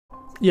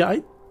Yeah,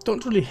 I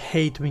don't really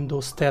hate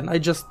Windows 10.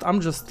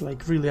 I'm just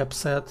like really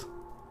upset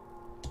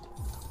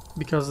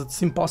because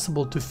it's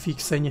impossible to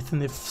fix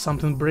anything. If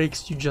something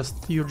breaks, you're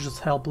just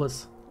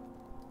helpless.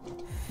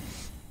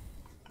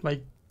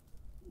 Like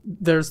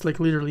there's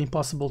like literally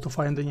impossible to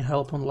find any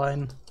help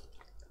online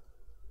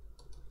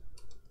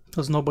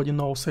because nobody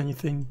knows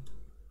anything,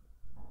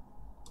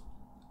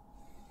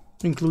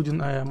 including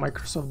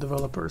Microsoft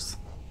developers.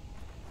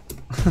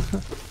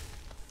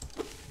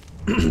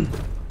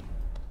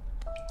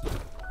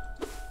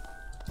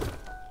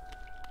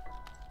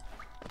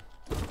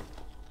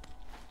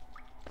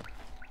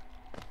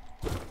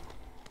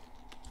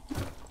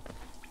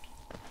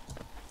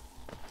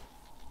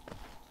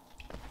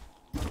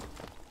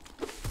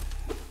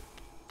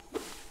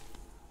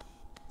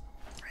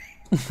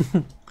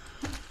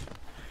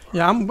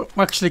 Yeah, I'm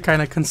actually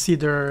kind of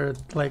consider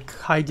like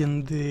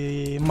hiding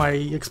my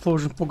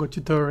Explosion Pogo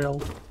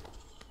tutorial,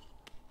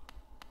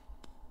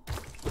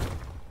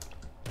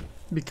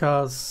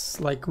 because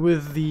like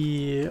with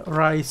the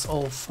rise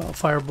of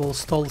Fireball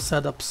stall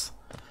setups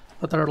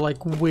that are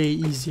like way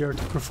easier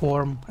to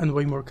perform and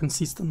way more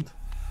consistent,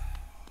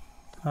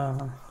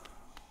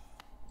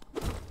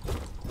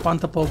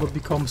 Pantapogo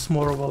becomes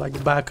more of a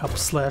like backup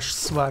slash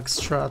swag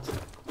strat.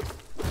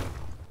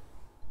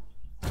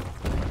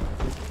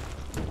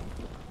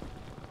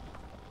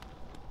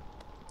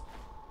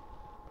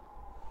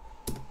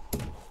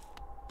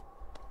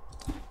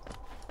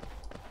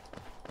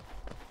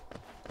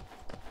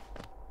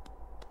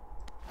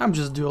 I'm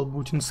just dual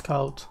booting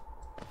Scout.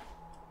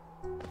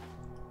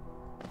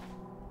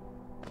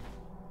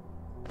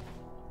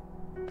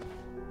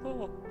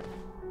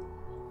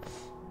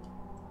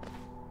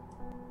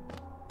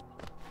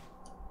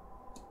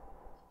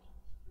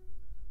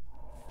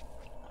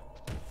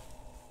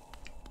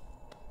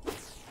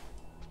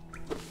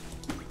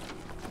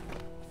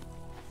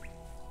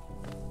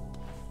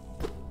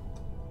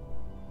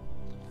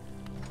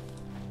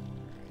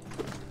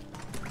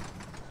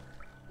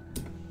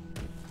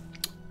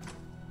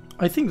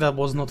 I think that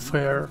was not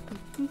fair.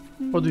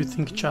 What do you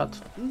think, chat?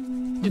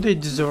 Did they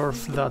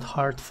deserve that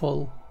hard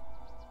fall?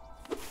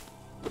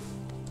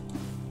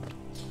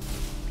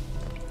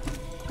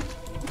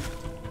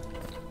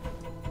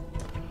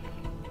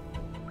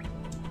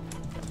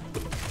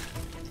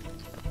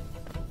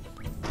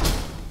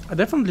 I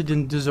definitely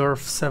didn't deserve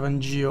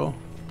 7 Geo.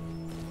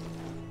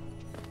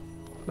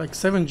 Like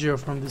 7 Geo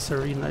from this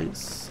arena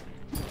is...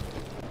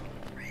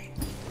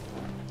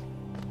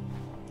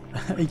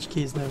 HK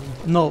is never...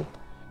 No!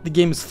 The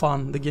game is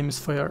fun, the game is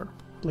fair.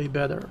 Play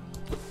better.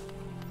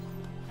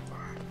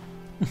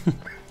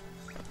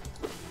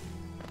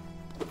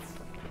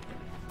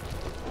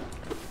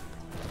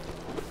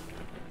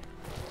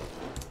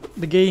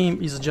 The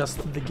game is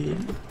just the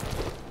game.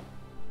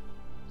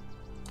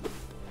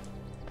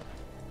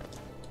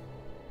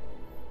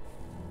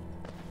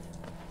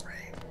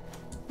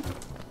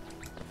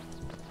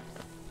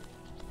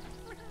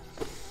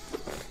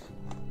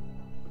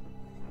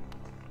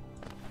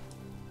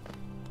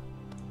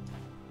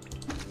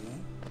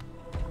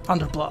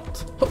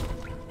 Underplot. Oh.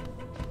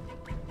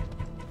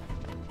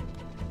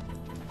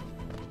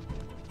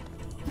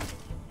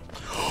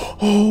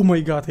 Oh my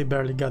god, I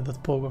barely got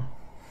that pogo.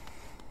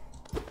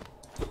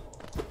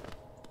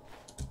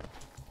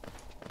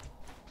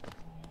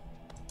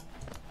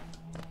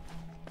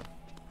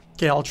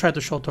 Okay, I'll try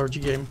to show Torch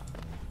game.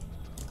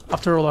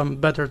 After all, I'm a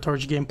better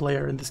Torch game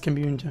player in this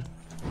community.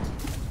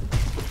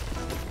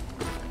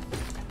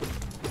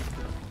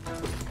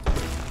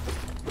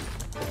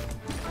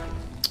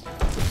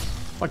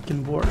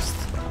 Fucking worst.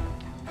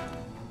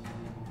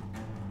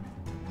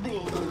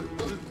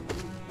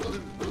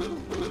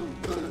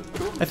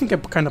 I think I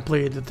kind of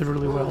played it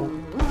really well.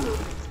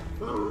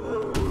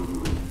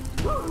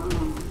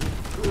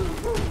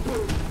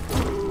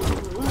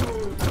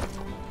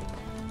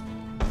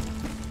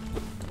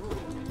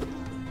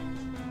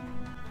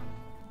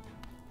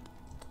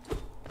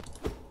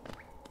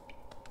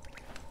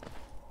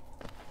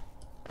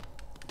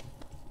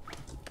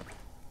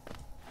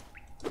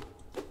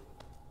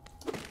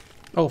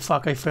 Oh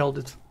fuck, I failed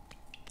it.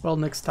 Well,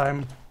 next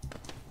time.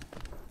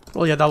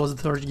 Well, yeah, that was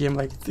the torch game,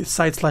 like the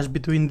side slash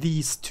between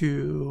these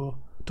two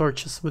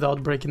torches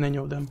without breaking any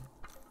of them.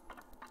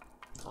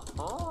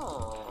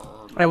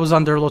 I was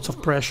under lots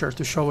of pressure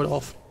to show it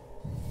off.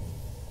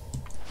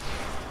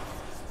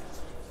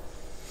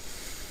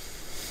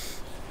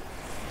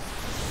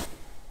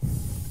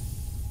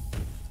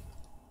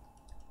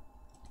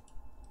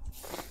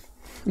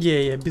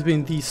 Yeah,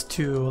 between these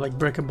two, like,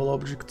 breakable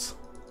objects.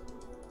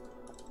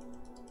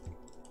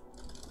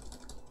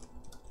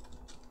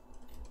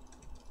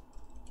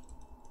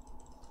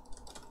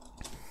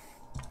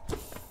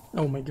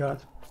 Oh my god.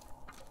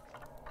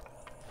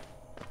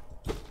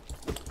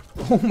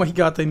 Oh my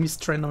god, I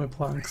missed Trinome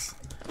planks.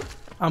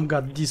 I'm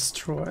getting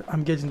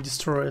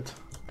destroyed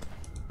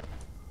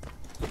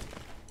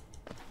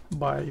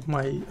by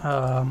my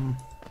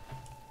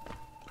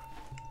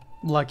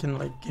lacking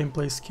like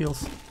gameplay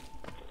skills.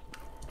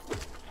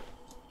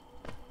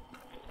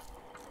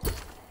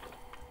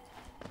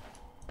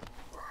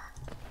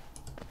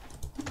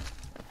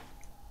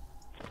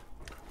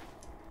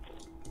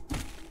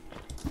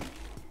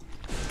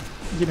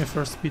 Give me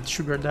first speed,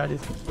 sugar daddy.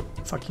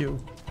 Fuck you.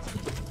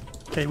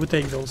 Okay, we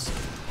take those.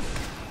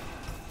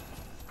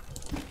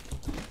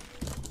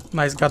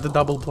 Nice, got the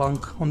double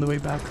plunk on the way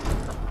back.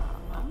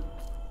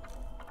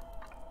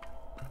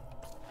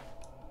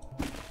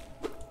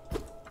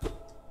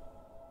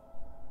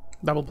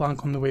 Double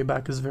plunk on the way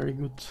back is very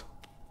good.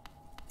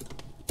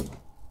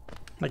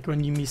 Like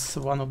when you miss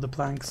one of the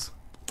planks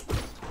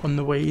on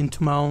the way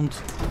into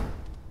mount.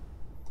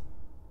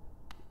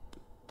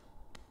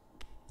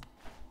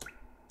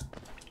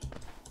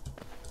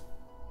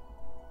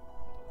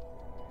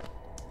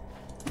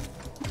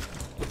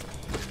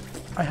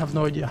 I have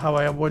no idea how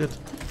I avoided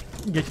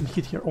getting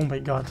hit here. Oh my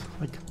god,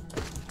 like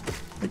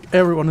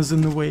everyone is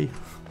in the way.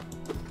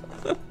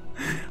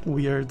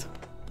 Weird.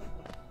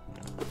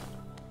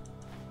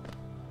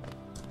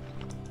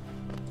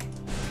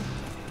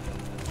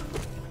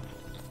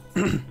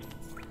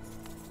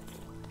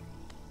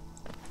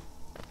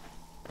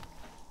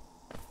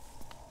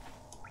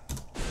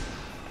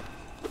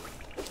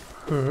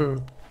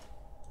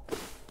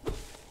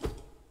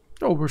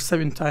 Oh, we're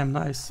saving time,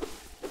 nice.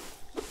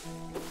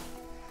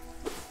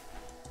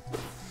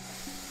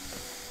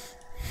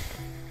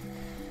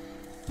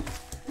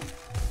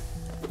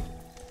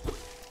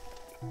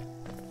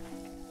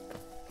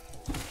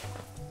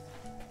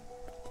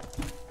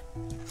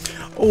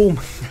 Oh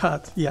my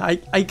god, yeah,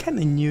 I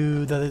kinda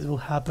knew that it will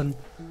happen.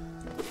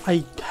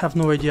 I have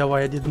no idea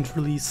why I didn't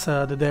release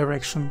the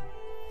direction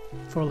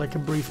for like a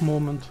brief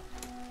moment.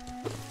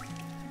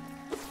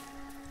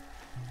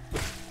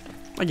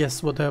 I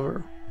guess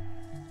whatever.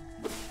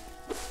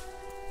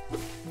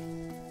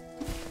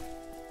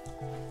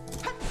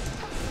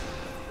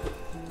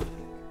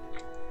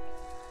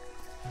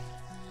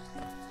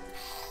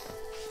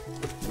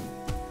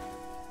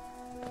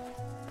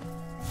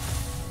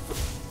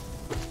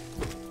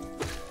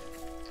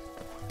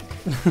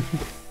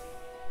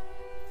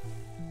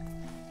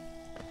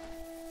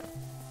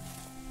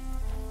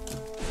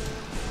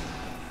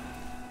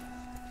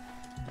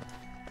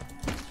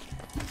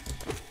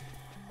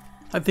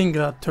 I think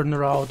that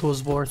turnaround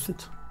was worth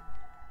it.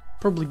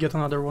 Probably get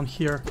another one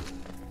here,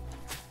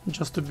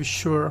 just to be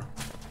sure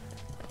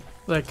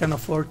that I can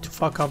afford to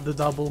fuck up the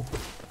double.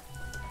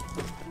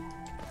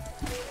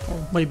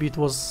 Oh, maybe it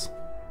was...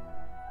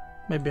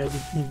 maybe I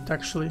didn't need it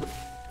actually.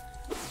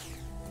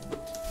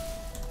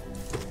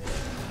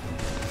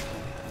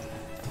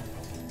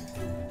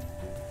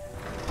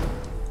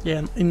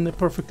 Yeah, in the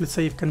perfectly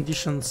safe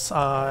conditions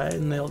I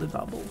nailed the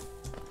double.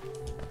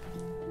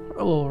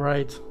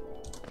 Alright.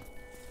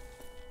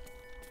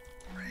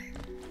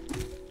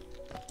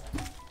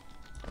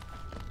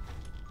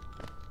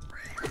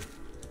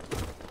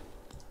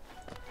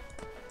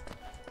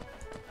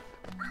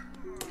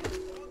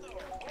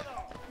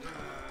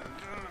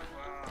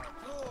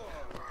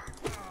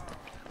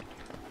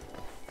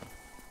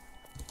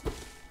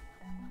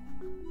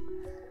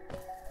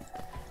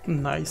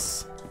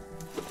 Nice.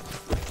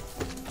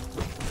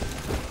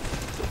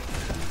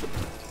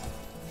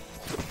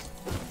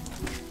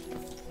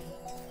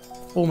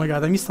 Oh my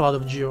god, I missed a lot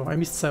of Geo. I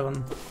missed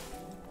 7.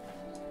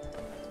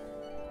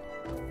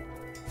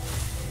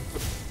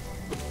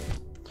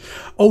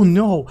 Oh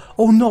no!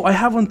 Oh no, I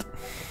haven't...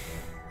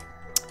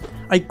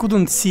 I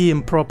couldn't see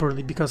him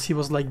properly because he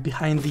was like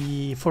behind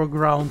the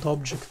foreground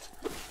object.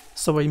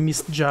 So I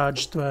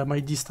misjudged my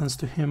distance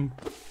to him.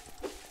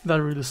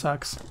 That really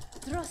sucks.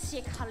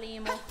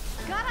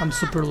 I'm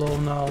super low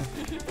now.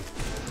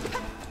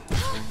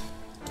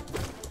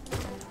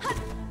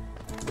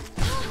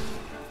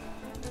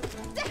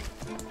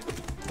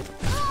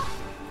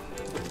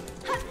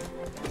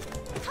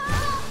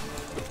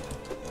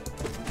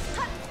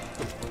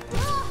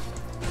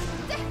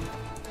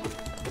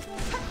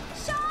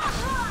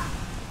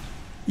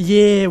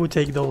 Yeah, we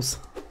take those.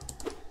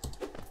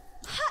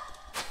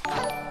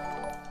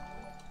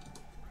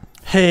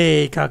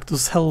 Hey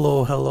Cactus,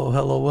 hello, hello,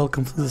 hello,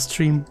 welcome to the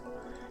stream.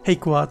 Hey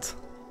Quad.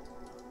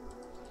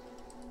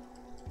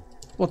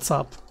 What's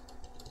up?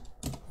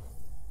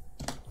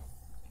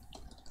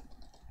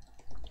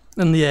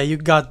 And yeah, you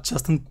got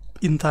just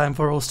in time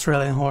for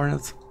Australian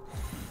Hornet.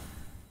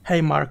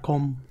 Hey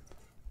Marcom.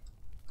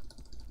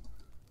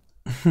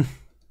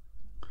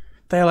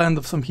 Tail end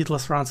of some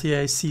hitless rounds,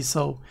 yeah I see,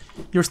 so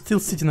you're still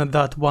sitting at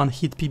that 1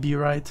 hit PB,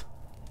 right?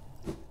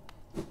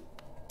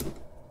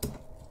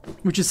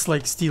 Which is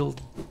like still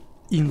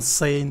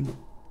insane.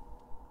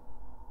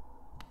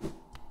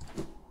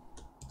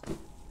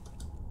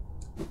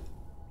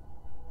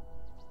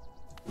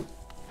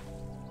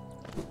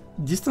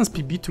 Distance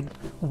PB to...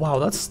 wow,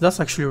 that's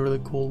actually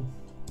really cool.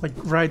 Like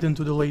right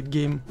into the late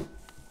game.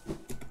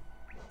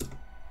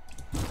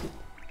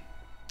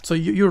 So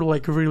you're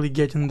like really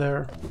getting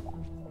there.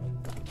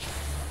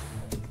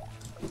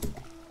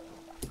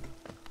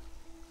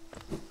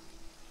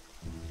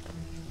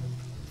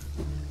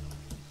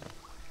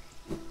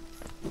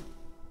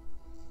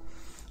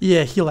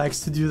 Yeah, he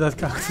likes to do that,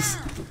 Cactus.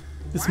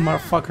 This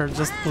motherfucker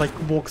just like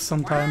walks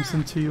sometimes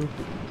into you.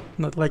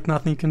 Not like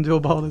nothing you can do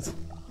about it.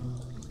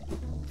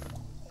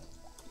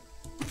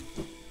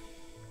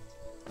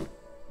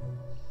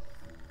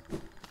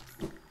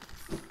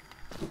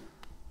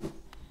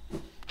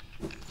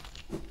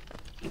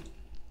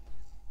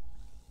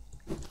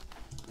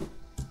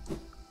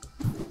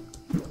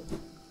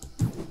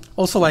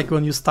 Also, like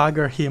when you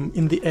stagger him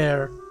in the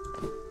air,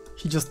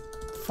 he just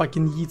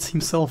fucking yeets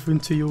himself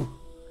into you,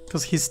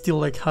 because he still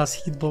like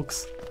has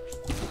hitbox.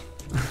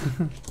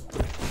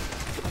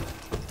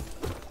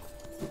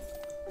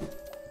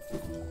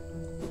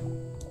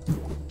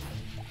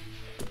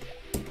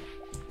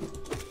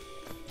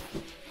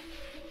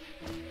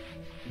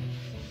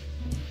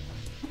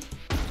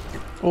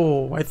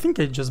 Oh, I think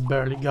I just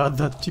barely got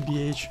that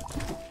TBH.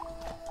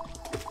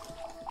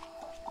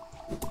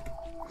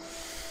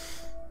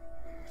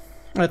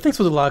 Thanks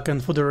for the luck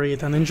and for the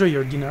raid, and enjoy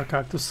your dinner,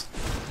 Cactus.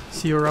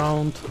 See you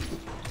around.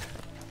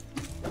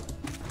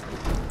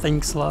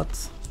 Thanks a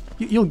lot.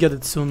 You'll get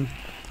it soon,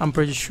 I'm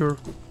pretty sure.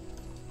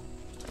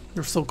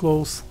 You're so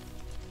close.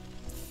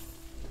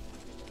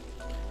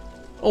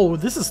 Oh,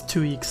 this is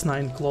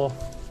 2x9 claw.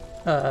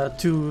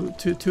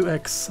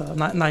 2x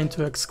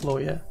 9-2x claw,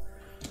 yeah.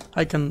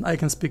 I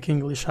can speak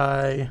English,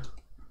 I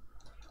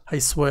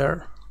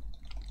swear.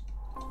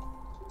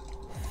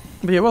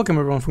 But yeah, welcome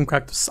everyone from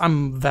Cactus.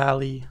 I'm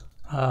Valley.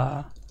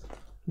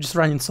 Just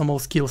running some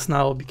old skills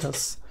now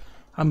because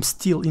I'm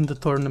still in the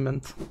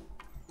tournament.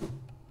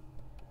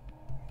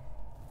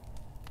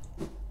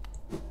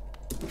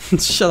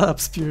 Shut up,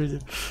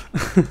 Spirit.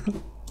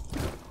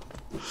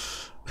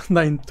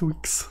 9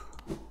 tweaks.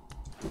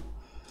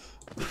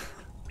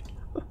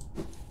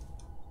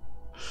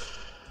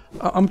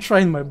 I'm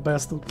trying my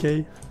best,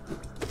 okay?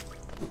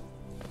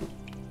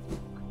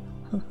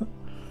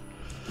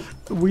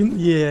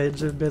 Yeah,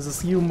 Jeff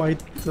Bezos, you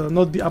might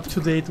not be up to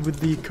date with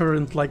the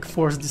current like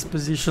force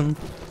disposition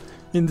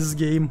in this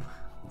game.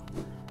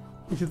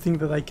 If you think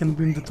that I can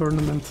win the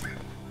tournament.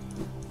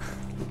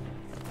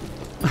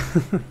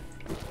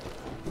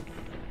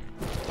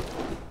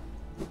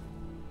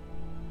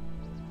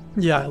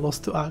 Yeah, I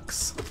lost to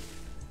Axe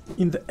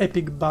in the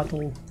epic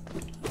battle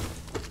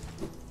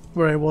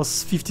where I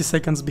was 50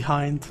 seconds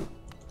behind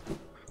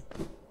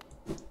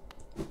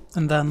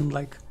and then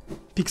like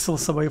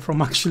pixels away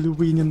from actually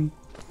winning.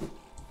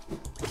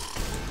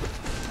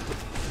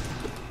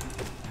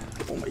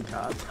 Oh my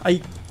god,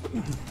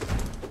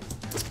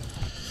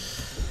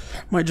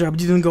 my jab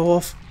didn't go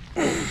off.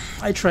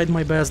 I tried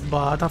my best,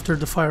 but after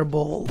the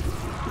fireball,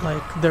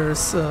 like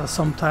there's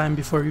some time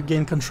before you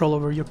gain control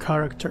over your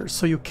character,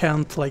 so you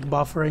can't like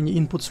buffer any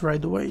inputs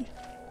right away.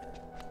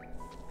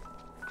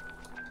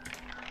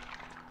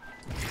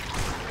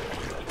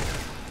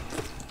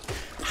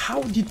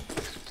 How did...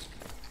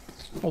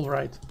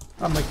 Alright,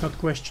 I'm like not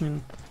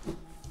questioning.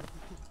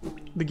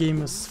 The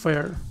game is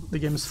fair, the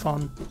game is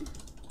fun.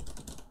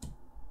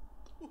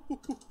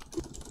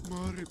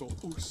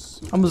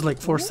 I'm just like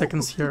 4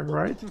 seconds here,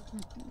 right?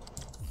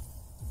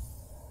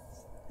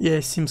 Yeah,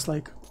 it seems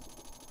like.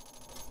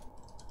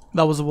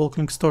 That was a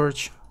walking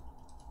storage.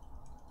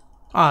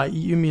 Ah,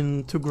 you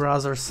mean 2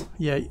 Grazzers.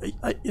 Yeah,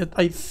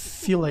 I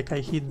feel like I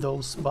hit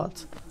those,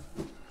 but...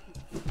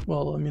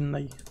 Well, I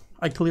mean,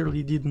 I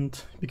clearly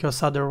didn't,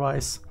 because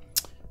otherwise...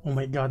 Oh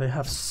my god, I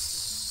have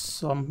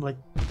some, like...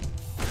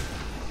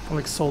 I'm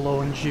like so low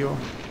on Geo.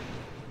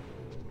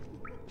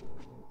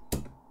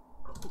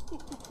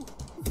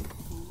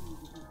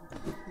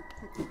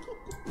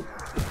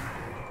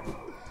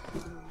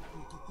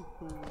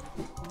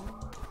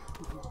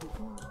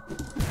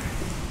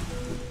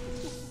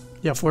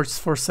 Yeah,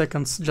 4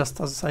 seconds,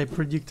 just as I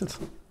predicted.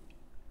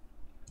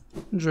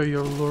 Enjoy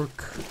your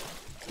lurk,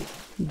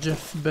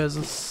 Jeff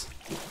Bezos.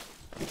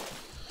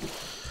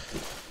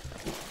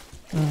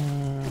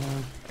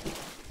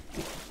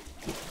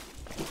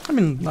 I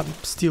mean, I'm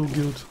still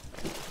good.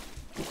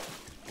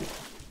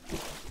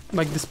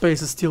 Like, the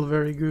space is still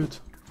very good.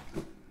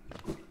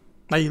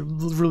 I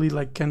really,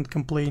 like, can't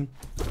complain.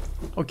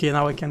 Okay,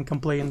 now I can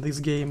complain. This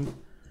game...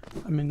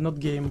 I mean, not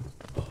game...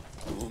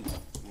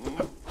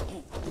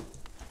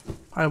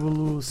 I will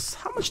lose...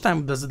 How much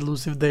time does it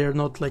lose if they are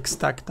not like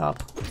stacked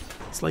up?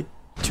 It's like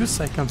 2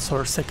 seconds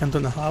or 1.5 seconds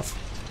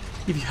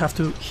if you have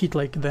to hit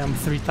like them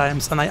 3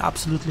 times, and I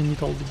absolutely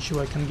need all the Geo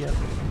I can get.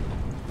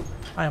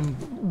 I am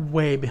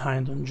way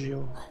behind on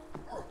Geo.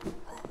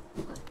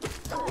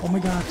 Oh my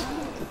god.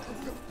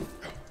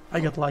 I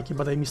got lucky,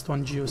 but I missed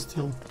 1 Geo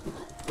still.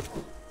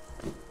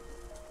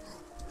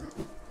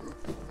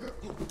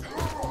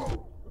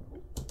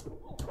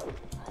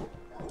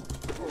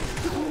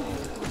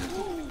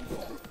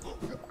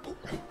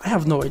 I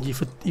have no idea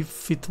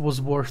if it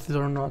was worth it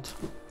or not.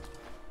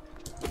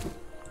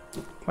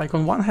 Like,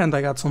 on one hand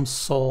I got some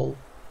soul,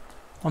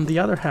 on the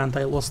other hand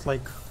I lost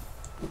like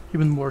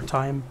even more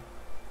time.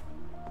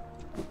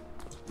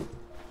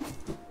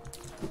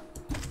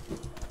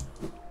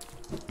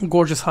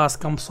 Gorgeous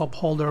Huskam sub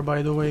holder,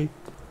 by the way.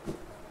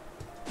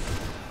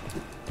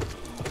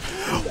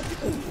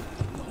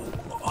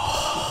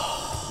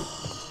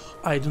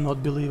 I do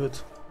not believe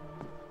it.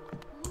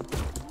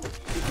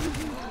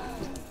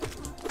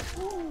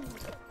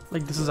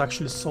 Like, this is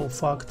actually so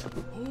fucked.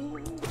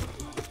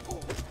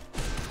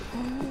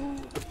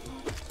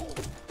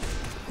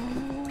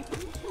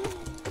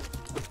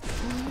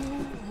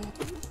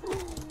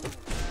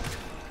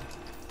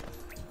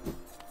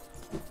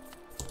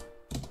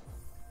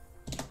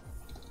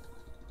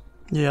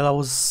 Yeah, that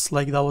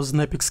was an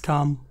epic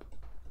scam.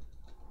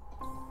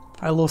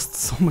 I lost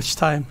so much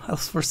time. I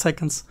lost 4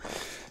 seconds.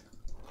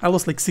 I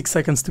lost like 6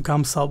 seconds to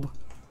cam sub.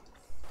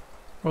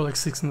 Or like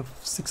six and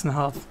a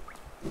half.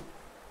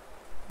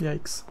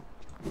 Yikes.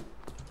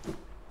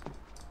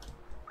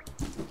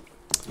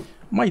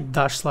 My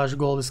dash slash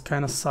goal is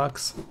kinda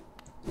sucks.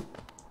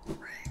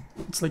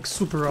 It's like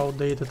super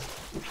outdated.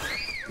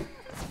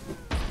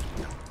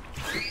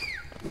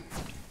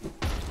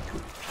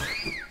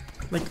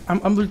 Like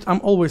I'm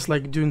always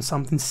like doing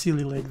something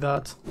silly like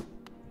that.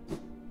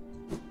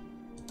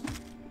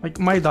 Like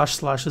my dash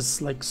slash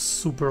is like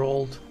super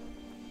old.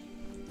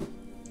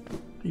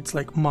 It's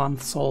like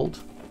months old.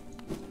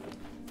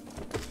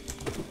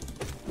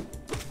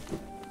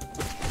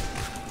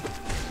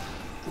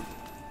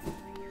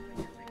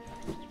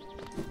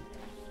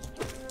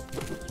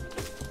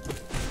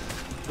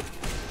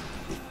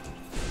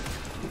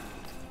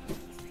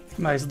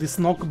 Nice, this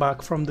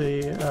knockback from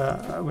the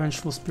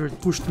Vengeful Spirit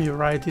pushed me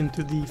right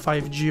into the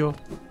 5 Geo.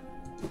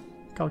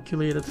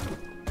 Calculated.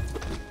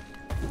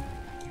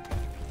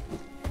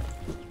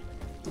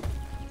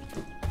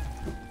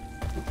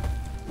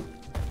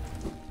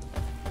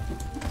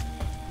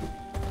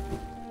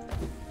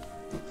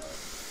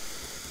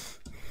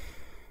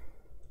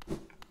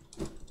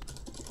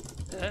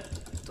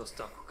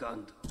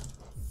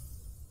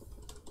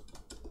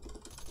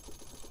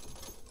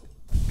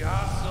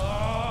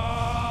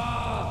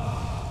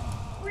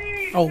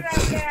 Oh,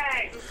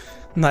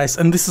 nice,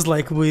 and this is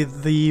like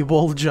with the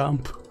wall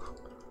jump.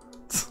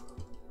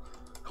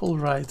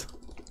 Alright.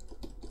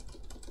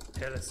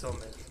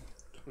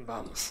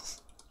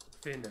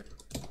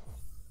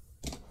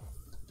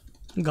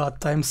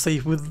 God, time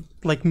save with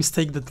like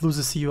mistake that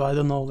loses you, I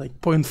don't know, like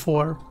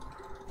 0.4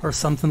 or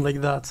something like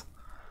that.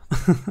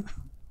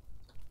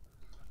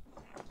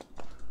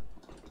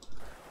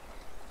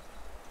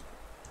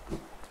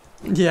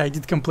 Yeah, I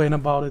did complain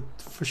about it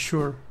for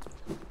sure.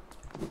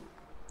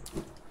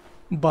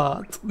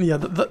 But yeah,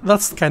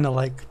 that's kind of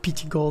like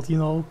pity gold, you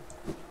know.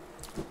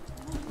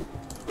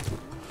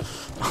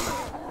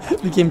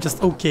 The game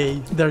just, okay,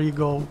 there you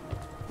go.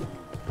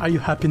 Are you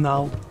happy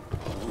now?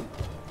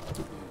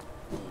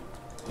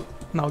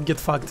 Now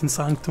get fucked in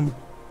Sanctum.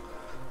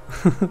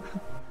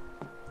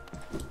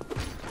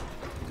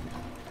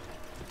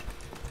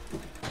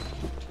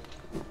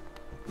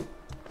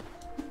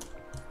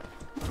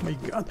 My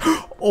god.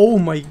 Oh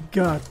my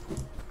god.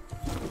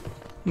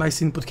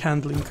 Nice input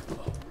handling.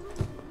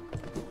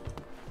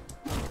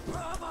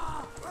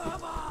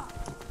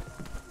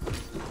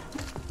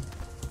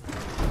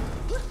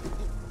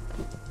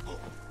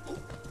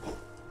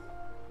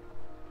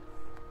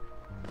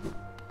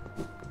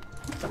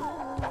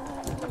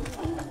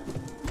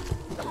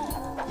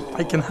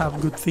 I can have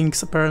good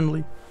things,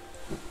 apparently.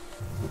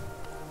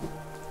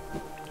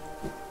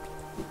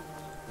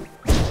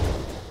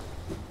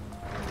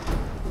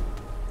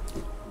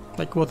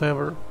 Like,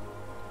 whatever.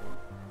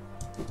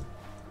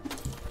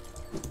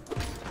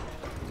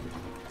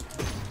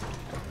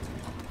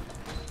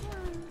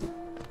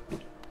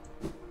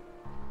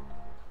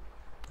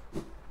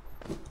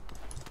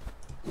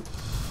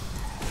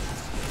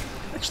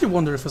 I actually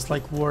wonder if it's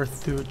like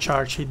worth to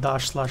charge a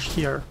dash slash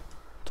here.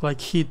 Like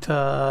hit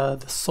the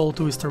Soul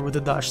Twister with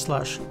the dash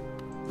slash.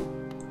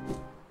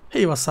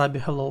 Hey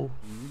Wasabi, hello.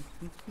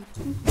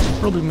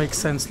 Probably makes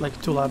sense like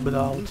to lab it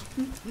out.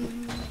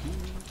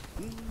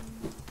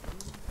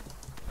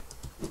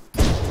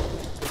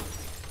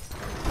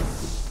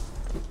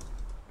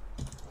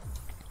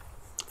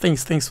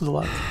 Thanks for the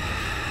luck.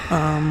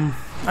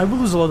 I will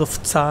lose a lot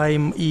of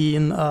time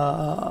in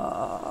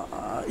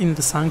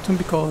the Sanctum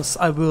because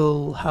I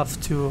will have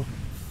to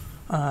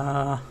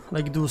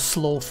like do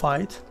slow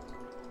fight.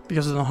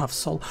 Because I don't have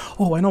soul.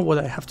 Oh, I know what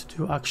I have to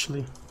do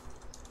actually.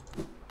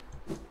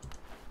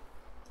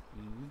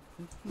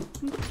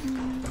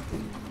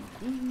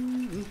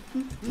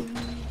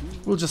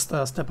 We'll just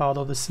step out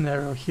of the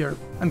scenario here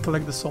and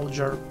collect the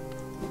soldier.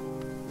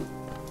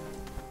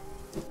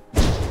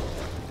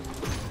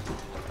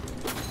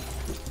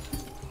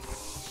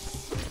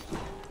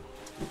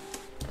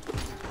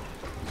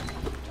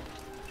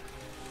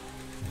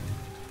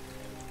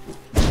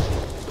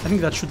 I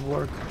think that should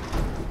work.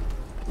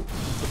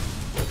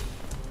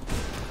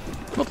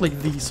 Not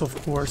like these, of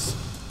course.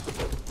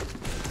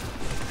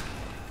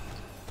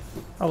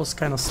 I was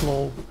kinda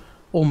slow.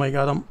 Oh my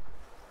god,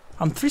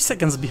 I'm 3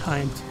 seconds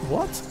behind.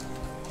 What?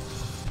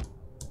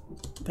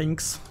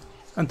 Thanks.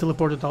 And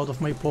teleported out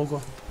of my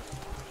pogo.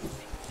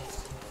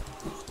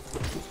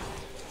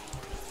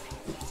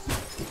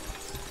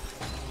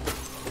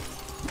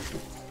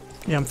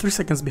 Yeah, I'm 3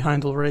 seconds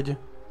behind already.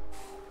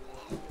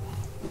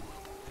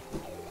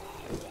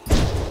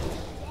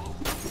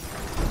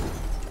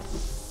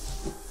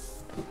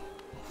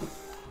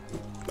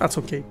 That's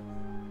okay.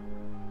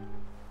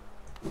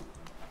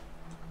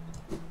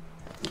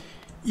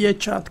 Yeah,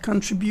 chat,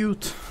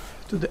 contribute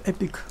to the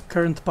epic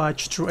current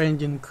patch through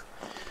ending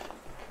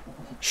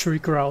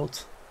Shriek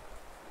route.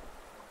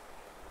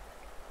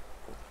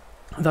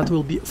 That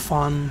will be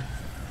fun.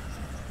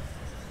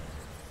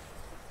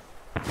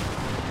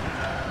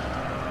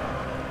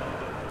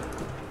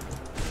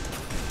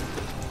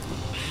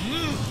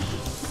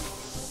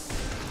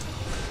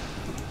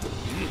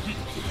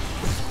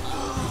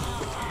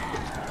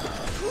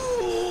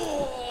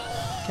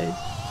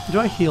 Do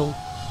I heal?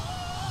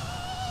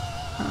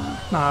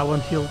 Nah, I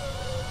won't heal.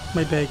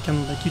 Maybe I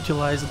can like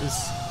utilize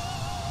this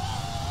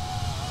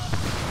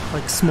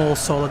like small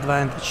soul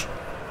advantage.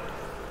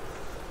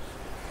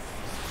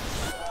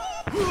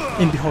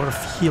 In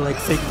behalf of he like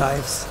fake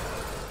dives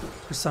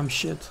or some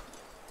shit.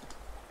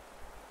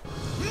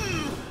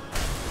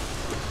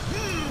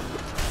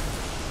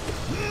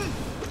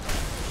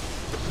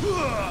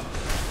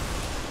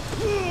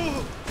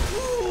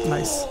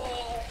 Nice.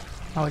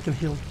 Now I can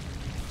heal.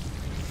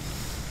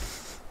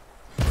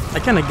 I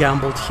kinda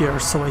gambled here,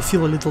 so I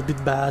feel a little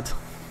bit bad.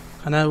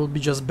 And I will be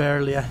just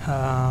barely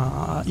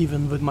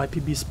even with my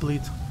PB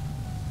split.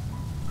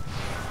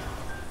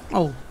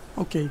 Oh,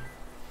 okay.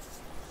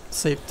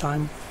 Save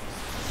time.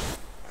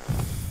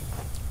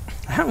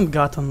 I haven't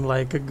gotten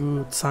like a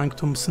good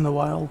Sanctums in a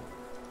while.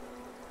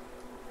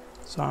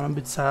 So I'm a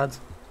bit sad.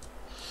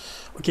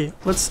 Okay,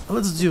 let's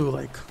do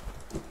like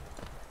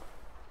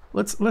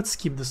let's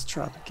skip this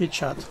strat, okay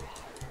chat.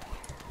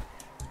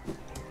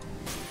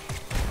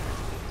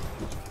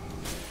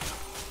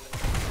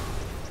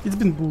 It's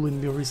been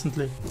bullying me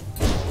recently.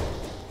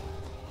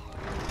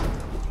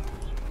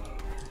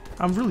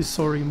 I'm really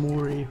sorry,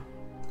 Muri.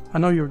 I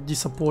know you're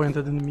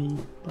disappointed in me,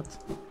 but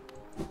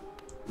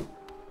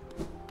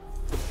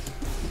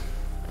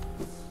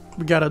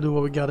we gotta do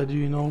what we gotta do,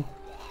 you know.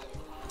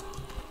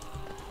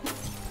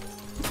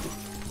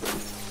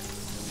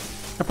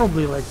 I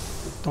probably like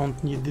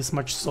don't need this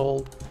much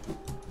soul,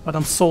 but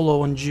I'm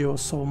solo on Geo,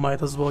 so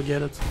might as well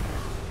get it.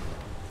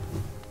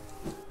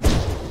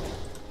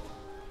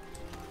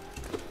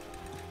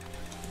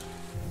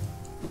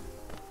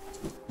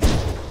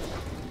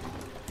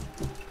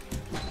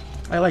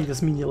 I like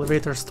this mini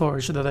elevator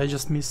storage that I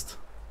just missed.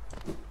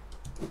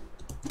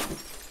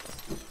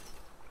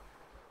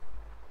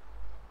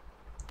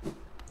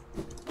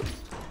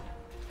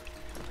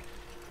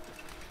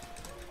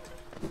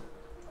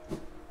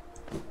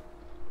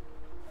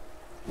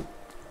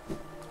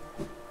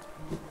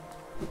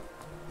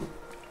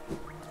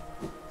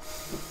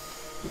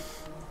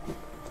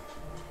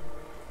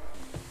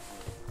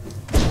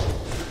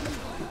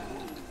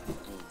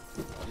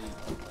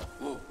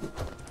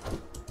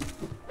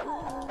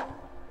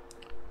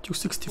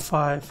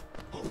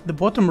 The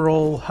bottom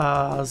row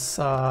has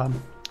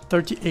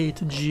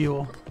 38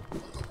 Geo,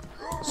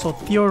 so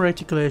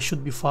theoretically I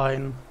should be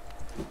fine.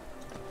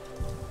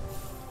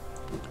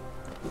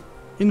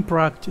 In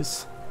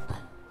practice,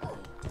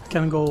 it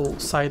can go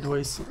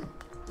sideways,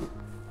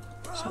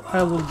 so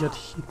I will get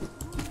hit.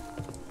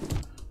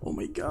 Oh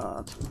my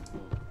god.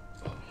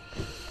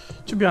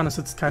 To be honest,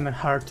 it's kinda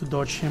hard to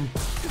dodge him.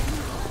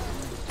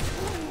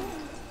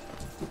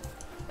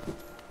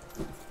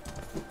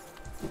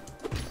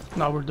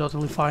 Now we're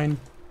totally fine.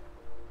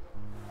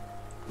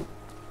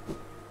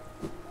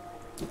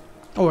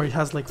 Oh, it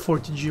has like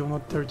 40 Geo,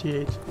 not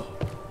 38.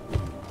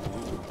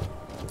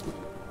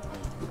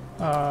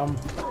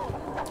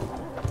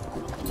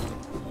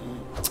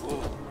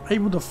 I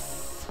would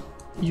have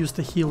used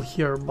a heal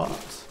here,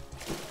 but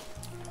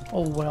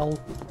oh well.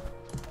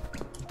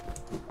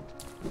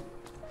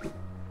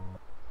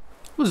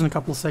 Losing a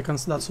couple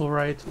seconds, that's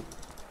alright.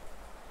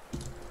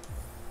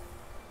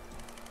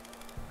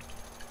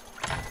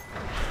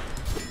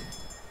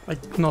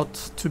 Like,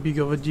 not too big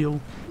of a deal.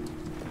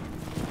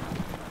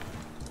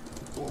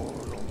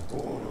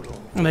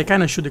 And I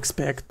kinda should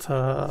expect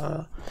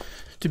to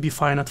be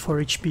fine at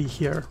 4 HP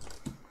here.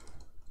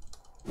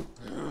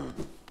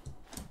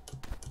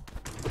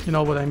 You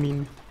know what I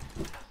mean.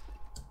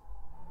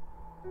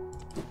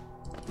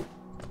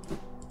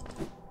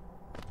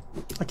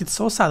 Like, it's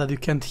so sad that you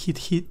can't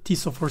hit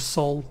Tiso for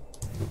soul.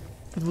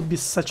 It would be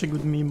such a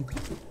good meme.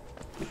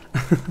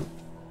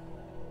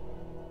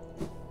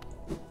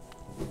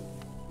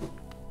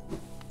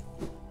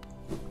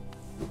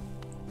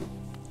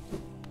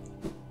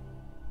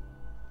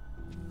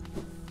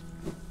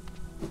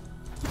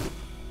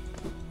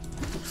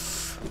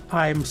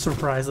 I'm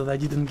surprised that I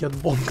didn't get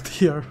bonked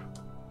here.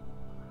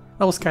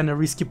 That was kinda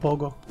risky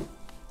pogo.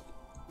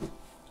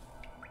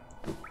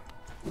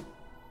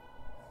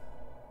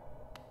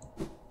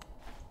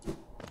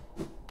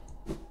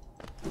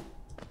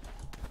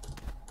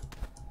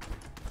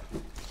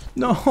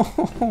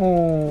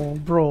 No,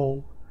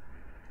 bro.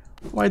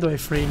 Why do I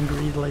frame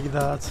greed like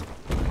that?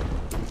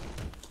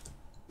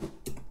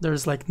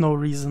 There's like no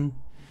reason.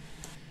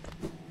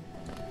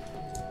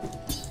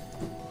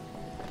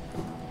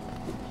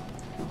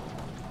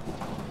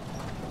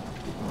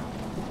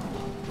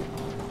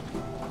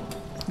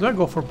 Do I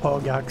go for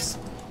Pogax?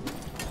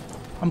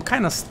 I'm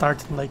kinda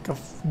starting like of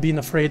being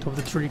afraid of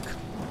the trick,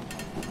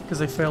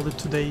 because I failed it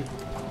today.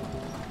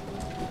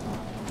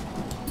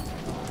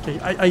 Okay,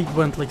 I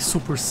went like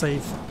super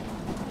safe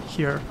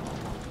here.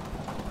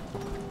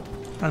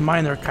 And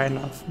Miner kind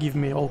of give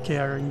me okay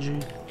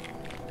RNG.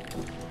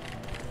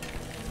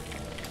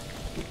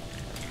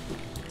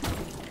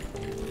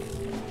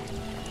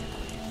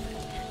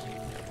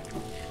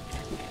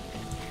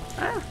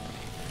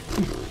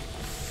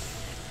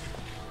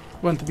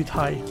 Went a bit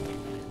high.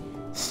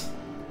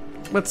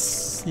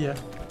 Let's, yeah.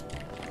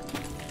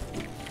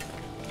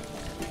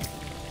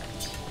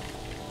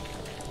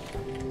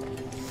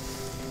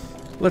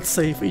 Let's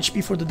save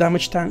HP for the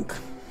damage tank.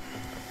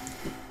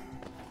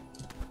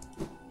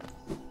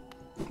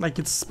 Like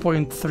it's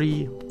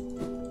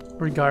 0.3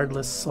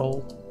 regardless,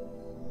 so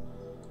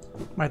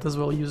might as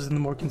well use it in a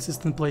more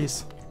consistent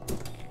place.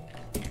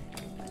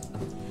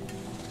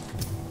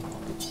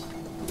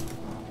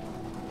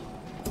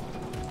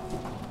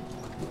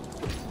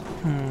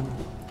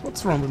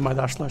 What's wrong with my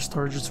dash slash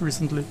storages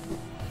recently?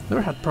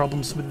 Never had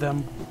problems with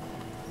them.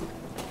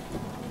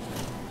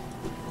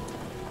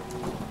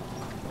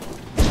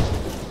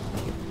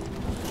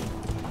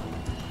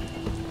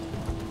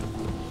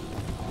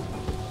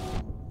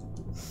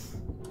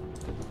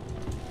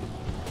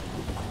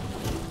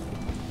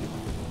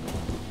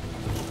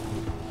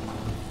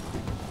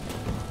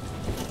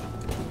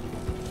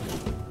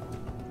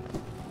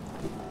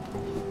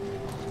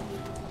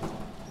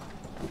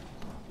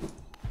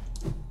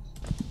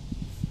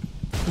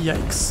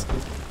 Yikes.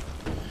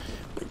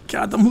 My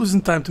god, I'm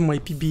losing time to my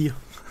PB.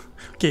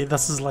 Okay,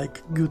 this is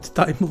like good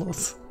time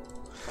loss.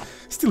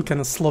 Still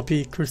kinda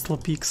sloppy, Crystal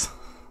Peaks.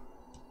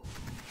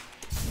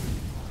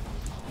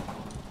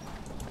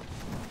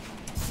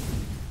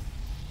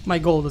 My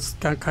gold is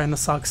kinda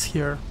sucks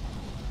here.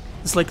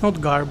 It's like not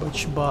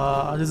garbage,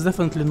 but it's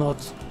definitely not...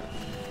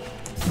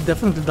 It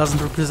definitely doesn't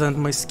represent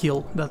my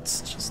skill.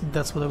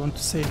 That's what I want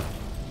to say,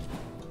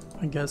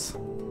 I guess.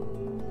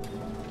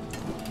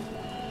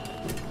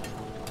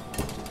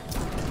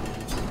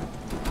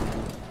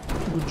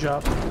 Good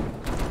job.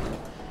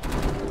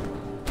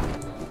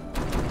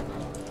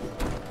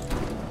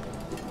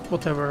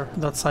 Whatever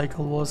that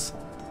cycle was.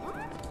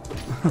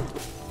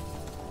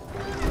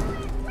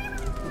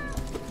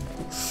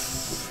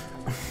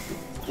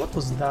 What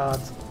was that?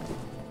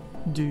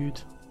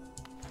 Dude.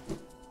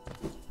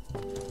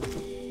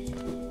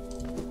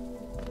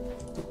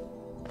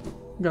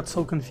 Got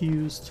so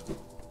confused.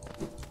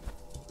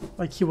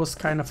 Like he was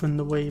kind of in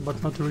the way,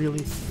 but not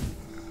really.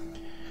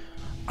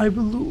 I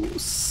will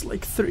lose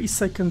like 3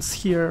 seconds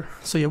here,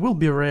 so yeah, we'll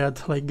be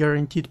red, like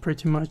guaranteed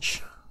pretty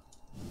much.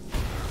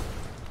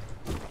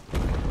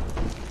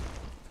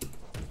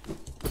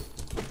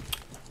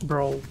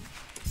 Bro,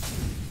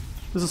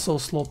 this is so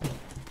sloppy.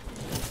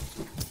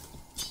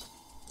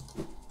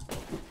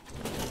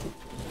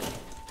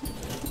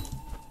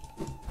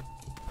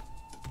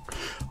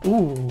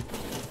 Ooh.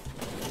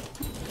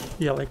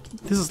 Yeah, like,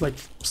 this is like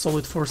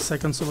solid 4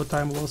 seconds of a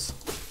time loss.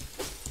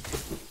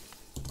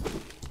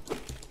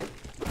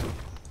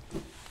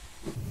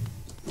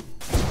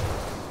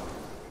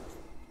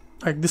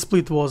 Like, this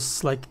split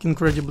was like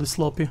incredibly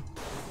sloppy.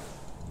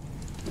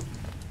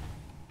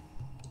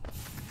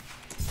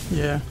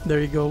 Yeah, there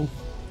you go.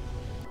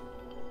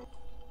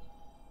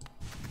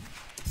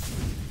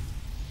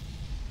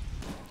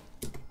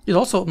 It's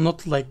also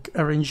not like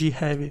RNG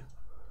heavy.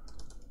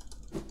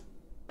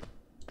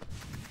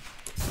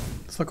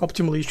 It's like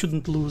optimally you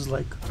shouldn't lose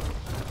like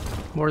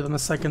more than a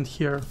second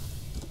here.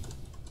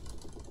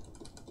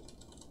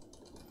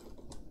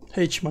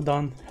 Hey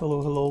Chmadan,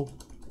 hello, hello.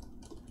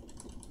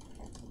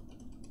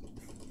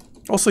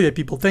 Also, yeah,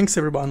 people, thanks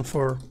everyone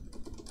for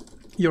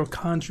your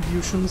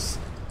contributions.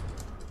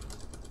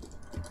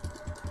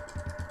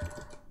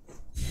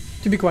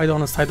 To be quite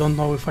honest, I don't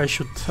know if I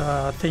should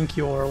thank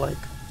you or like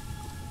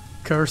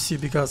curse you,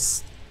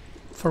 because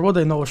for what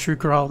I know,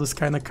 Shriek is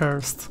kinda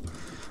cursed.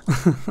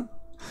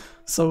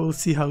 So we'll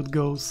see how it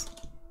goes.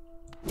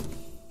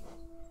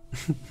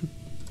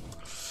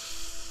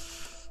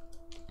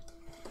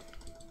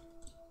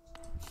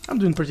 I'm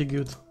doing pretty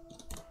good.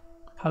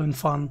 Having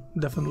fun,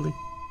 definitely.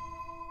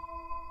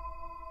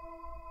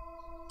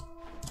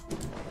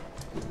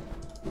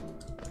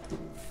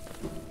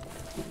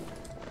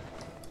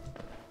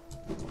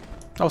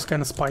 That was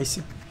kinda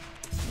spicy.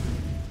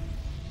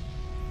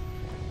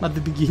 At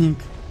the beginning,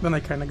 then I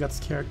kinda got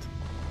scared.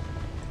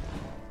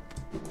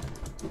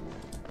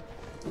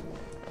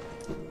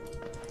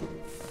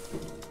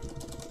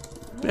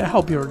 Yeah, I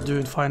hope you're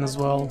doing fine as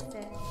well.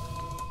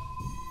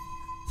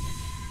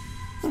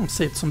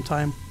 Saved some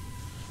time.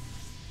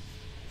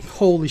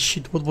 Holy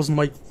shit, what was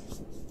my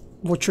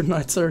Watcher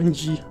Knights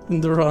RNG in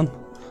the run?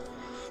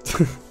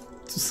 To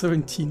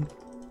 17.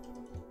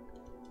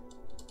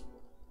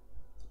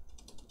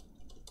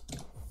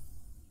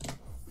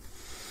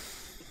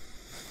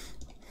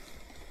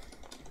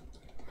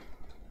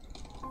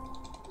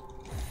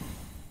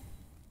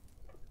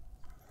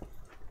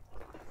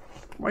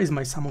 Why is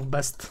my sum of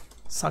best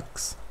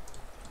sucks?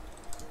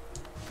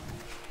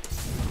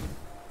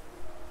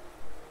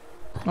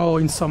 Oh,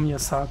 Insomnia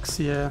sucks,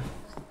 yeah.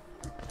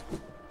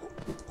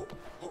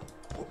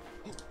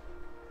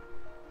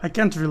 I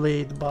can't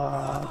relate, but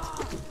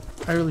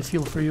I really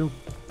feel for you.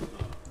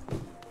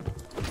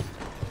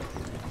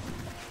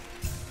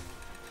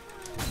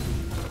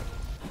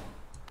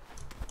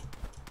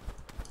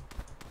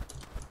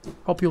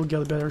 Hope you'll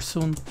get better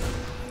soon.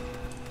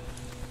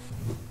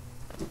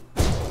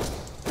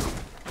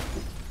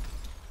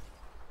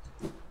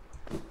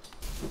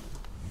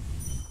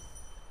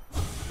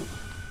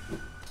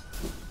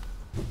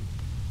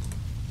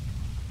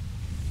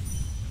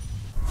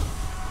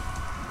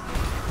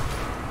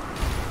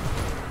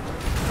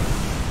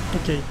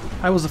 Okay,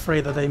 I was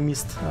afraid that I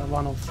missed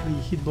one of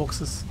the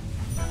hitboxes.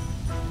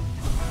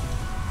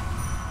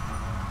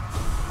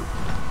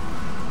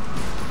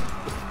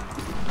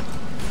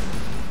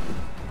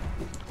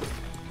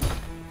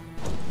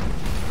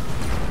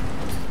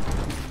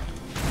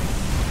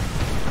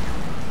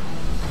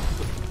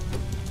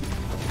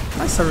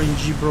 Nice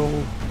RNG,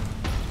 bro.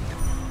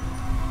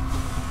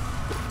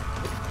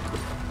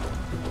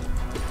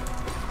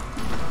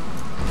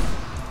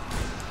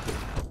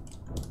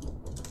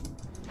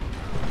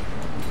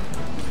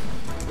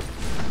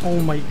 Oh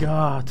my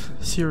god,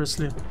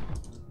 seriously.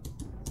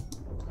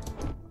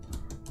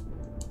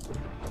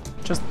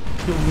 Just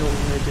kill me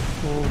already.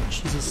 Oh,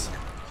 Jesus.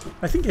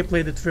 I think I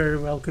played it very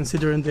well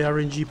considering the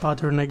RNG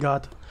pattern I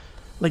got.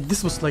 Like,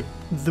 this was like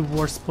the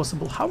worst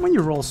possible. How many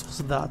rolls was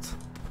that?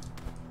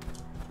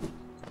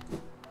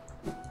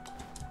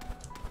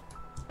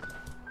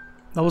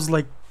 That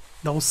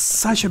was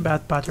such a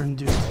bad pattern,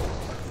 dude.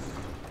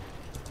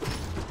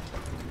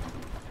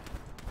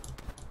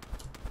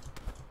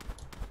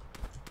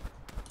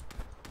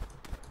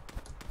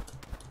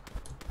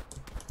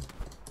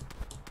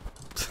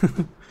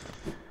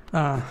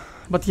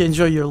 But yeah,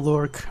 enjoy your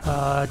lurk,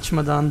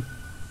 Chimadan.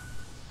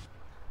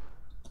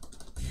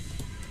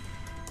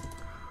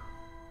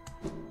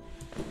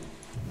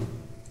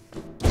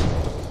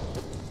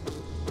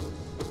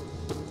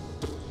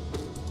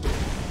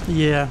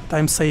 Yeah,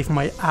 time save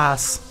my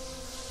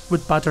ass.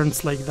 With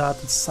patterns like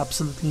that, it's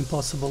absolutely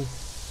impossible.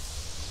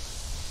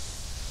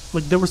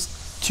 Like, there was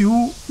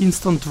 2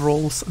 instant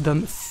rolls,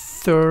 then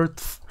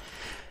third...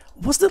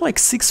 Was there like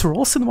 6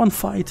 rolls in one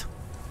fight?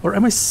 Or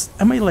am I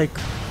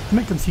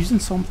confusing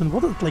something?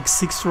 Was it like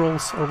 6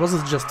 rolls, or was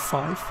it just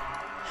 5?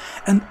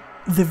 And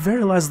the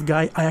very last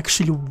guy, I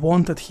actually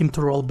wanted him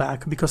to roll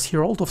back, because he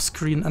rolled off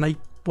screen and I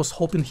was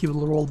hoping he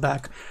will roll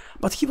back.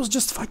 But he was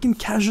just fucking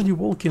casually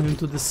walking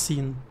into the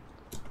scene.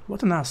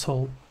 What an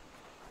asshole.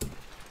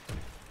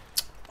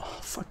 Oh,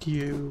 fuck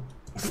you.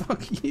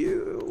 Fuck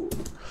you.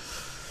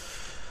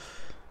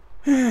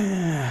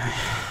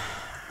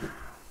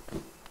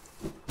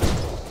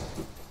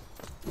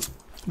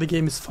 The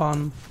game is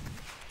fun.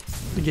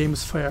 The game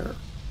is fair.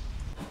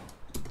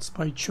 It's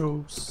my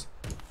choice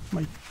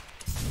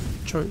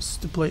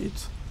to play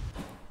it.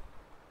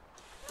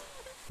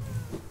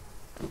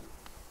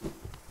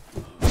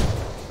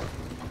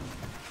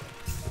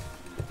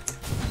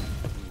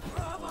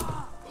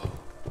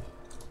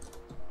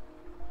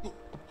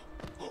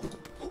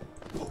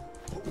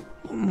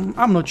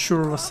 I'm not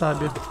sure,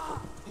 Wasabi.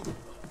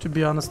 To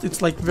be honest,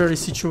 it's like very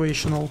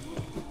situational.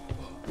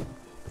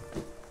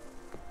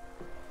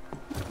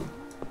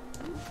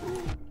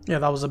 Yeah,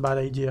 that was a bad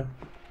idea.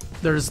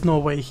 There is no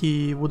way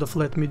he would have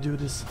let me do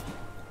this.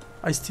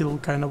 I still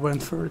kinda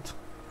went for it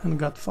and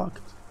got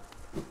fucked.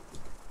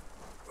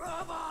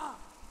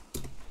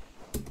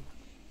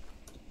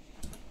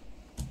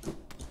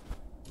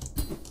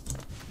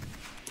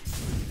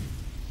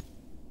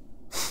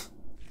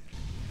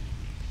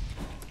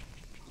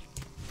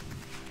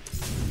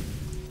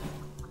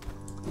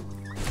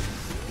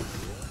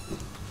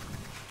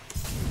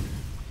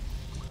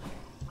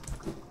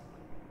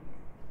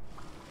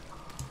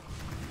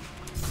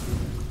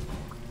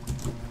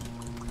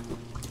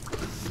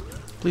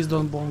 Please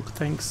don't bonk,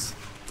 thanks.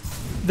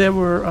 They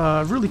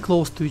were really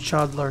close to each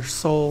other,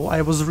 so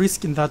I was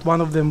risking that one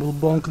of them will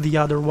bonk the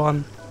other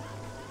one.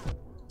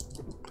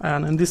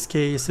 And in this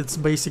case, it's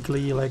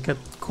basically like a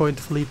coin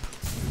flip,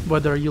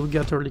 whether you'll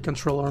get early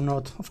control or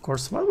not. Of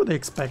course, what would I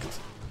expect?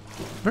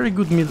 Very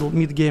good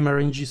mid-game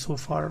RNG so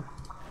far.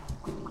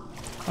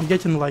 I'm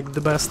getting like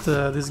the best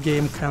this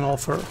game can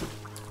offer.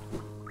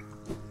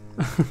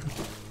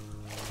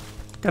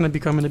 Kinda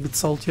becoming a bit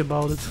salty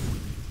about it.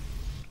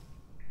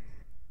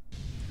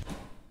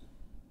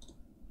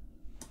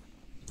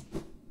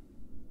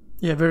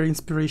 Yeah, very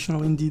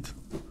inspirational indeed.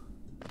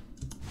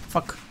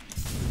 Fuck.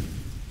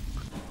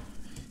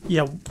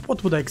 Yeah,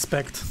 what would I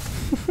expect?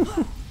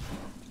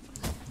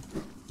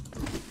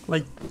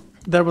 Like,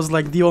 there was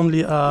like the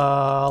only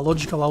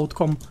logical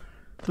outcome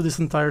to this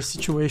entire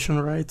situation,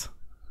 right?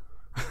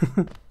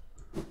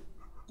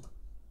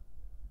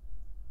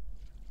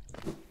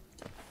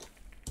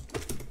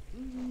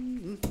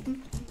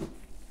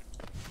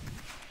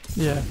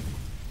 Yeah.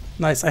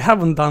 Nice, I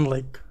haven't done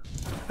like...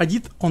 I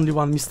did only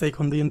one mistake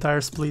on the entire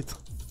split.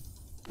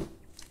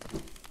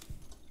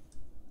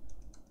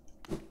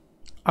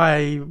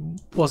 I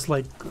was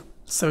like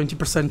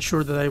 70%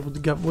 sure that I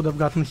would have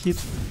gotten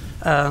hit,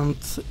 and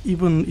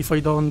even if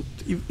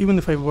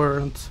I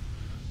weren't,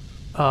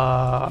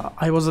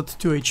 I was at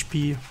 2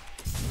 HP,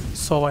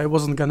 so I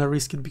wasn't gonna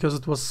risk it because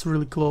it was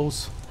really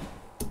close.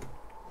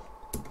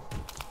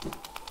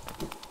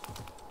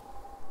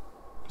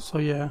 So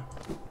yeah,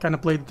 kinda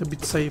played it a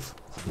bit safe.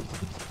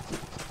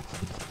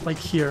 Like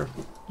here,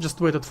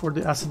 just waited for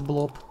the acid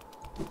blob.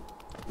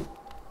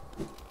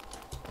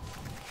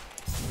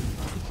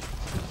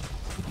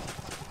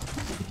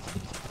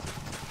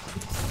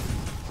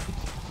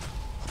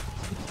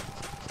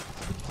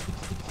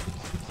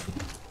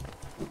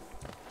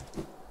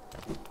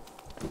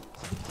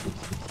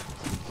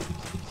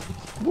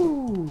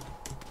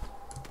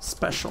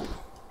 special.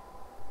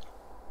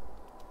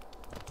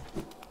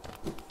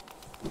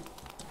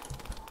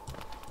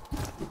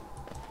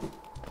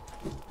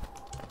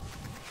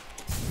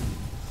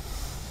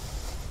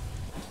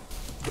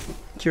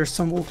 Here's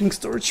some walking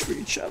storage for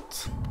you,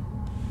 chat.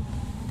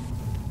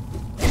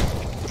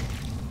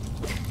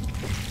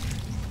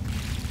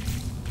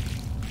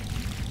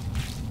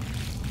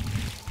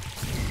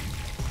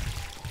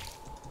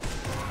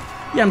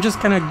 Yeah, I'm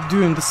just kind of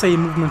doing the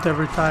same movement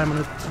every time,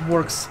 and it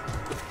works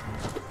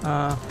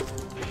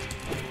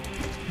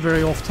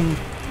very often.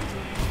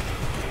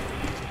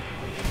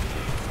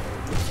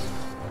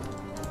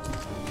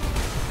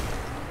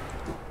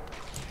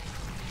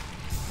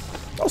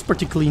 That was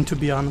pretty clean, to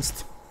be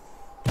honest.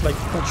 Like,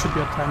 that should be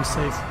a time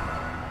save.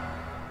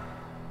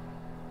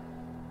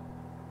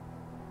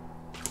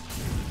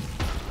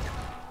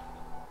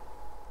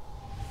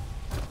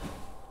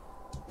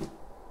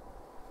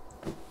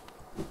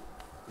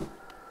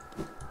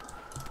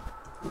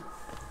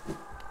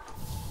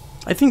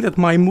 I think that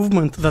my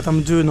movement that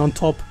I'm doing on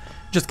top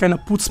just kind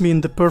of puts me in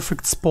the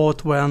perfect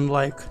spot when,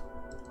 like,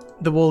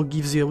 the wall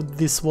gives you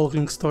this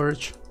walking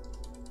storage.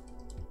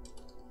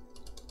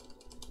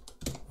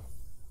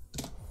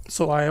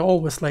 So I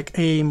always, like,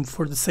 aim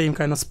for the same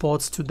kind of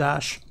spots to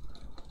dash.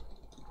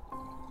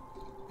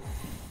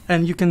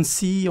 And you can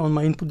see on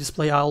my input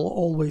display I'll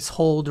always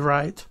hold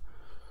right.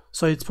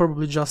 So it's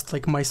probably just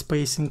like my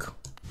spacing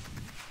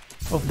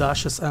of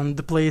dashes and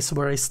the place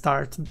where I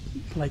start,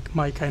 like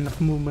my kind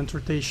of movement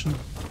rotation.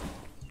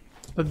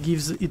 That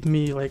gives it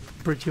me like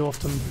pretty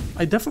often.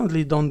 I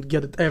definitely don't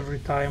get it every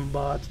time,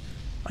 but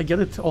I get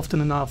it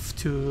often enough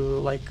to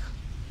like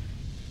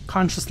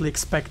consciously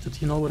expect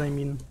it, you know what I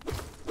mean?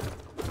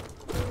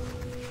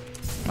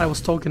 I was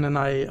talking and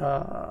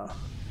I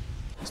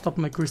stopped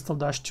my crystal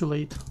dash too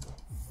late.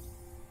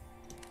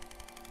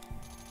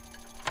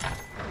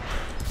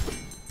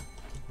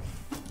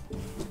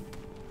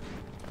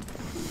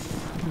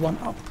 One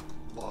up.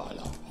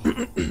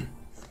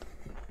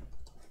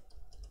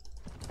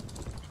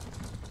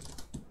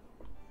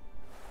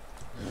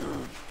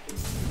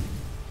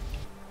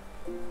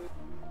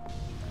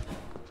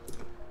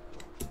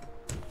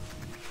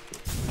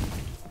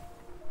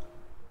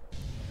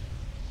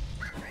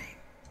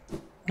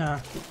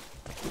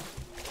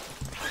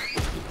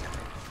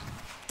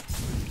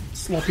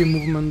 Sloppy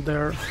movement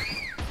there.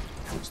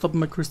 Stop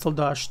my crystal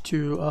dash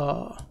too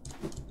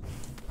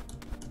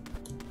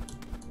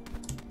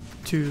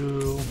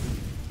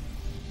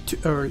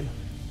early.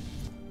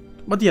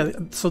 But yeah,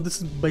 so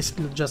this is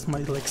basically just my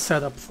like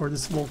setup for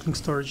this walking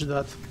storage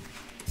that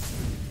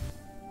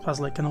has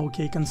like an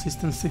okay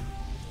consistency.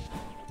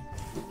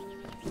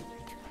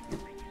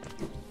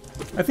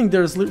 I think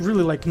there's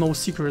really like no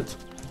secret.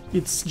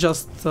 It's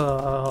just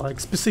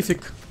like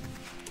specific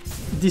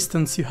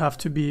distance you have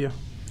to be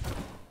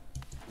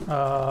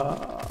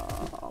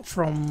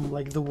from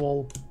like the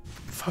wall.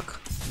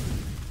 Fuck.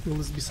 Will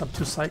this be sub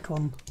 2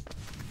 Cyclone?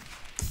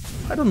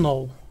 I don't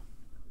know.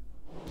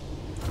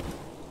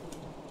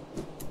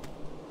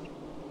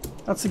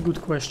 That's a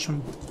good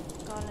question.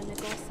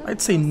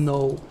 I'd say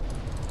no.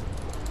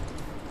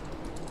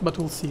 But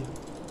we'll see.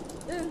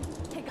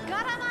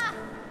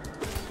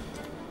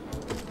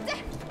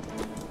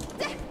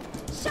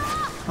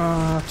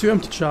 2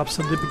 empty jumps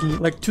at the beginning,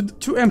 like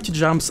two empty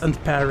jumps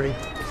and parry.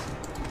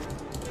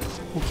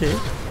 Okay.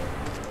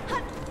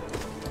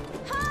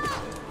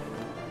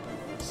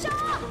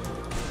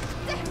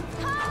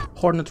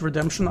 Hornet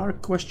Redemption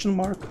arc, question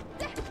mark?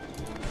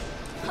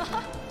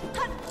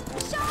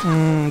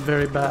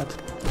 Very bad.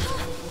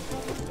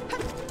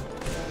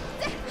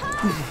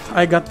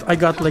 I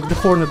got like the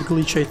Hornet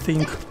glitch, I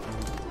think,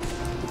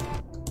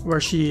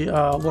 where she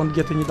won't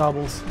get any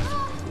doubles.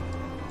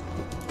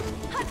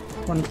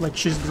 When like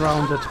she's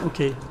grounded.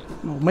 Okay.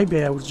 No,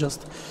 maybe I was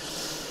just...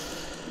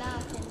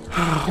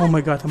 Oh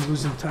my god, I'm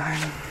losing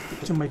time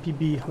to my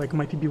PB. Like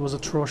my PB was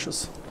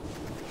atrocious.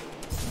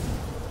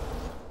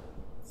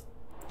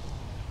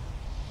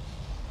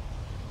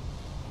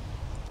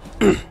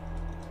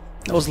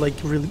 I was like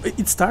really...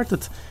 It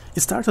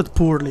started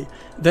poorly.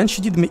 Then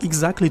she did me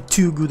exactly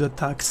 2 good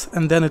attacks.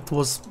 And then it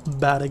was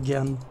bad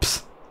again.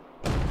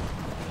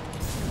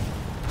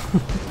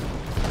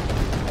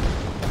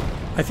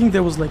 I think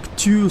there was like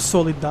 2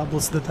 solid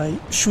doubles that I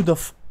should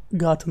have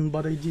gotten,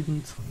 but I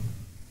didn't.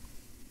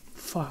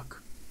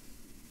 Fuck.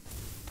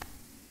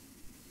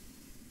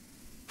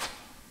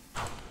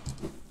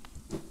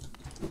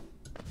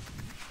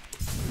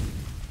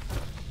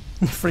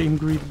 Frame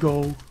grid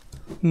go.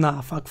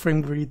 Nah, fuck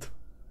frame grid.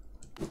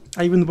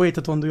 I even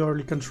waited on the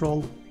early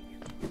control.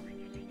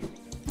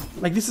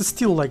 Like this is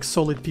still like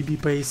solid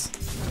PB pace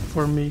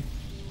for me,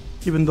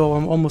 even though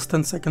I'm almost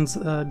 10 seconds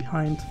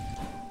behind.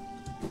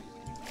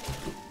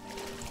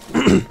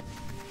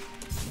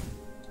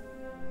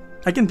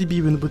 I can PB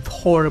even with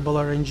horrible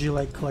RNG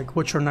like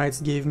Watcher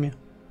Knights gave me.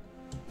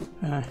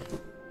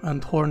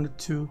 And Hornet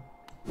too.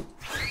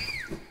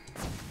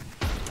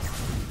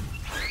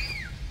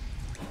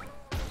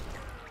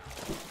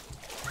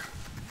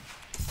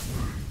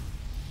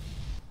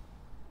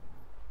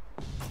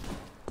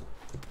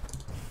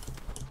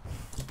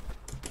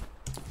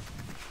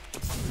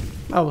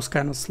 I was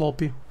kind of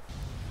sloppy.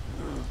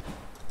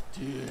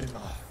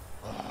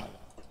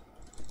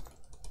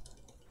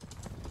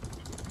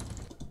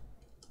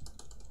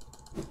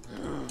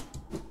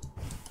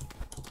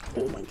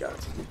 Oh my god.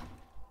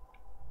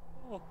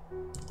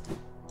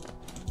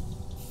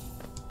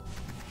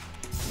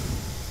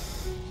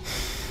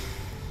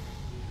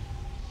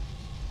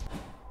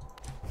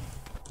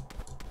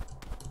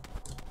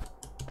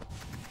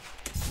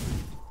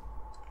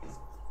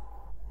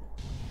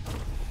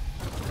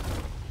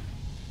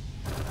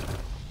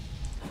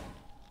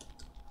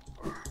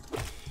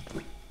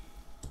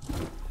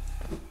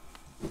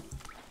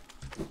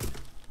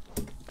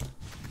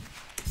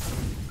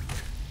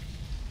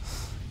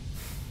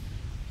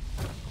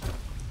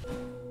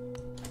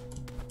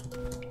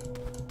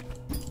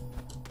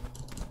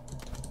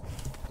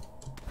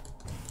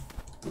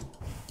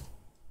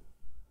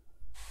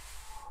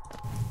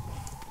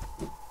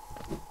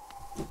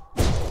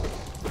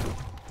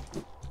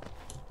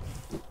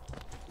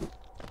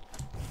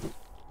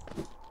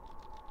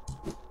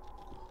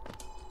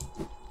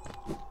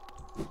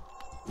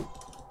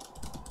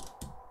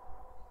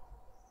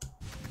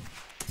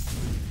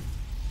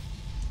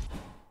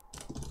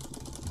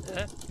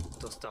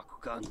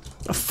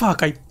 Oh,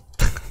 fuck,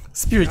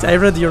 Spirit, I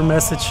read your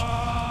message.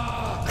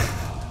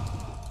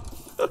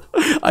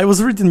 I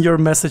was reading your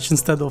message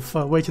instead of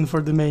waiting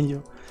for the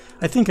menu.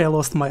 I think I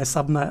lost my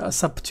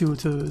sub 2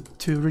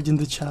 to reading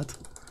the chat.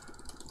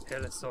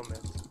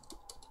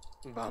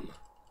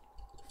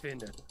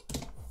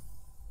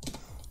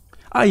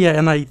 Ah yeah,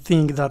 and I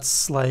think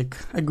that's like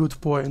a good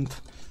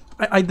point.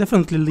 I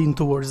definitely lean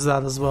towards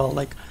that as well.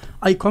 Like,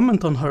 I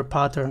comment on her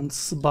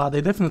patterns, but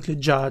I definitely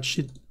judge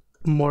it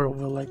more of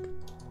a like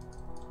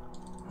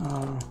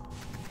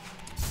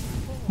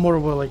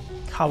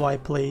how I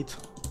played.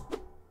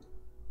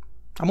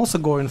 I'm also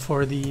going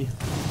for the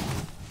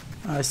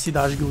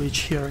C-dash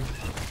glitch here.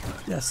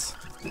 Yes.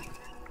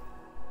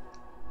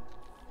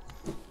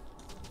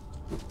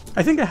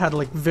 I think I had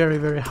like very,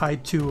 very high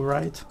 2,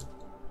 right?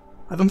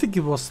 I don't think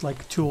it was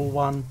like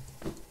 201.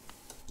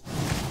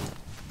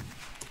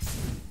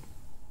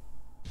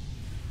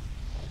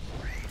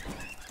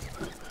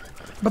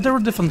 But there were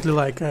definitely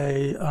like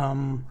a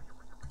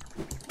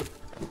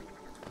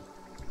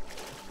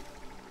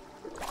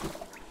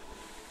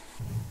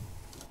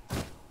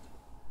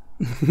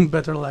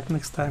better luck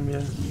next time,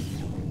 yeah.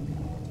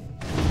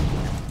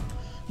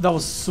 That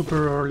was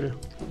super early.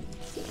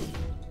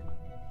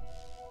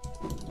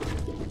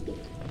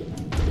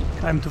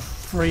 Time to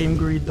frame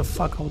grid the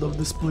fuck out of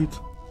the split.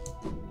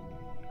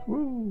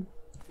 Woo.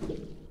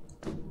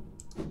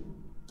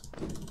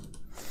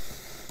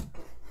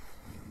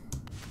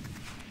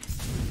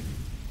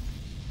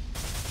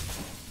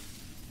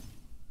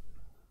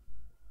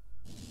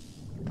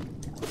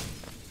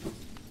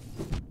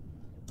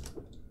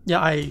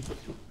 Yeah, I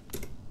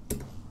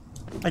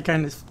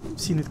kind of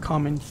seen it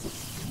coming.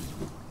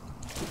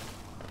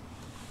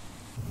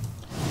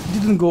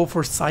 Didn't go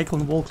for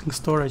Cyclone Walking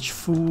Storage.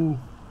 Foo.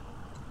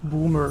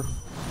 Boomer.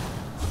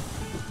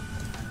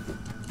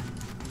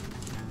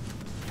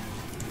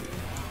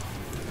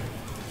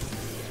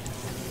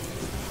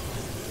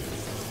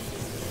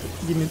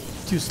 Give me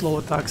 2 slow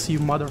attacks, you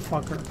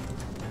motherfucker.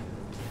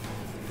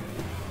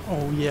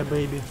 Oh yeah,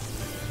 baby.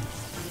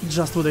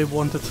 Just what I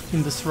wanted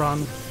in this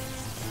run.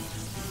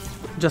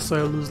 Just so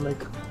I lose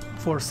like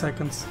 4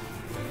 seconds.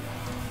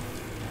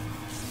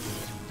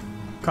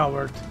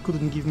 Coward.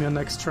 Couldn't give me an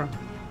extra.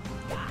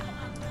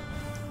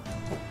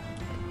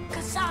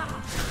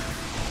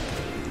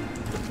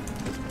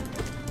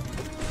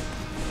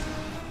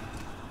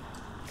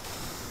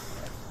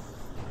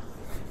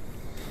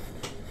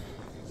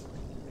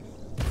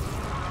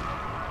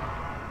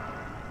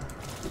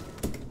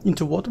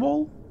 Into what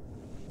wall?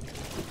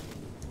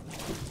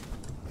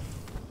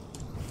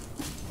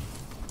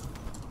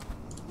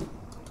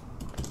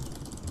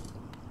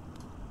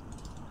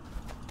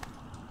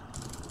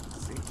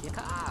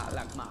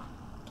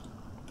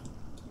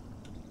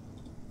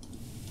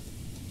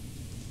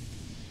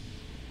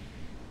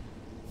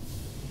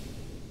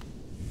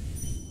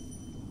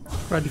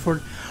 Right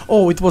before.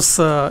 Oh, it was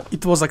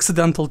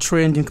accidental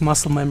training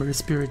muscle memory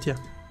spirit. Yeah.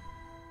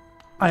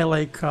 I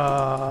like.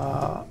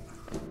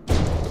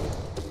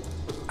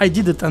 I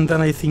did it and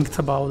then I thinked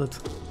about it.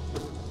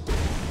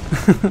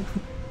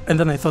 And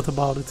then I thought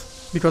about it.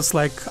 Because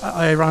like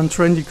I ran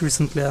training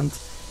recently and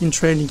in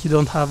training you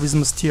don't have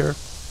Wismasteer.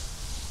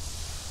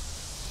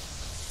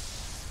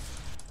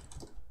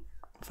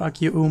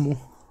 Fuck you, Umu.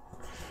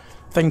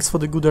 Thanks for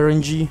the good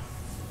RNG.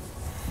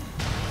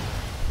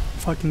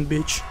 Fucking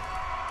bitch.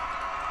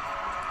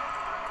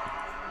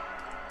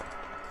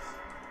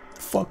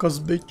 Fuck us,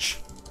 bitch.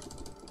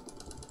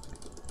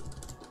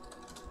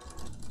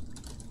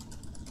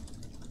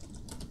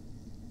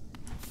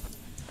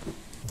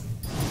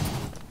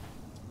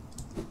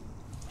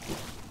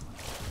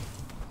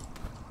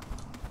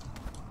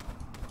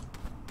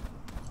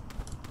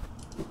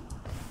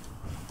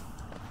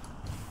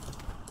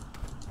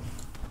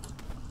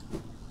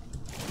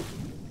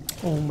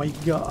 Oh my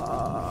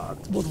god,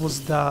 what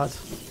was that?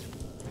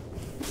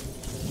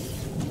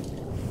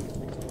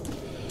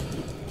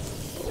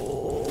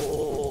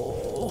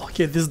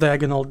 Okay, this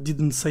diagonal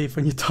didn't save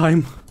any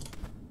time.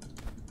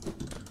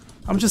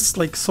 I'm just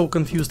like so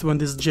confused when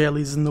this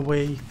jelly is in the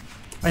way.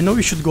 I know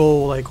you should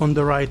go like on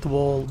the right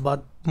wall,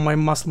 but my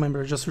muscle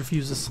memory just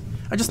refuses.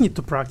 I just need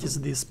to practice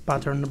this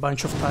pattern a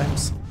bunch of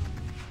times.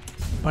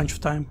 Bunch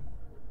of time.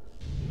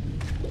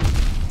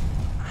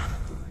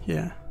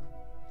 Yeah.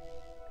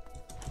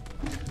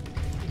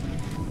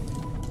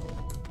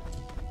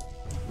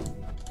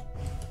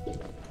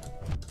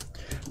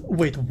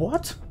 Wait,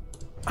 what?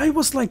 I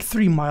was like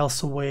 3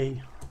 miles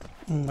away.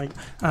 Oh my,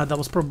 that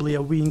was probably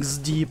a wings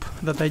deep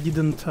that I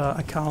didn't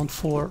account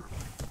for.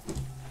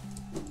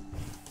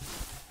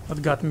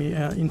 That got me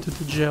into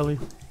the jelly.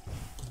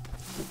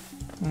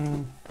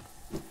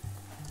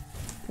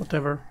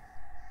 Whatever.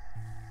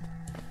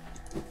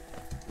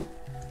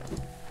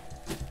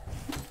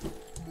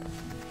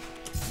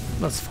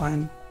 That's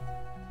fine.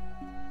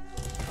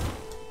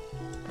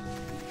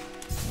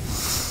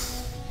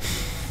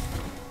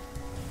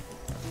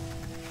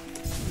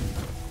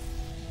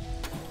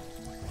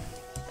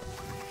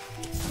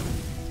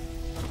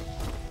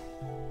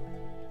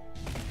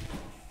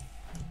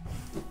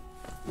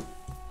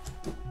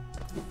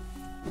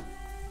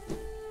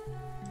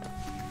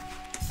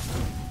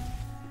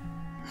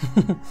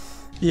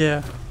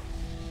 Yeah.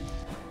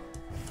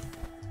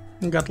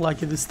 Got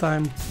lucky this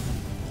time.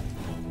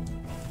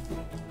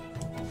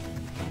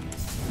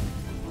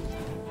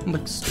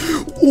 Like,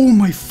 oh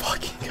my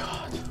fucking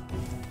god.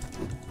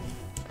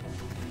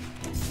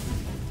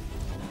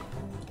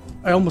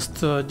 I almost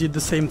did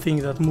the same thing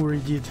that Muri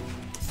did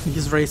in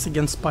his race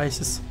against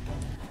Spices,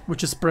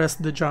 which is press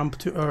the jump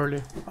too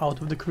early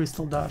out of the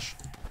crystal dash.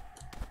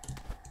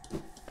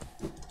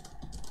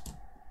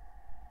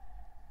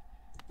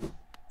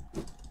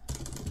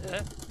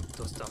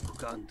 Sto sta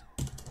bucando.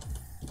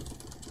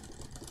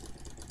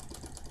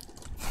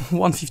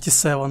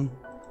 157.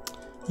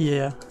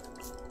 Yeah,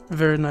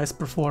 very nice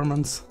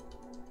performance.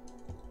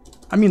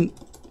 I mean,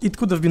 it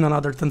could have been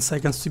another 10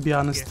 seconds to be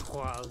honest,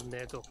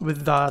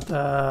 with that,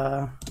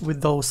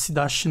 with those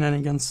Sidash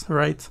shenanigans,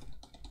 right?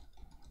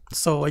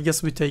 So I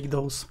guess we take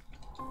those.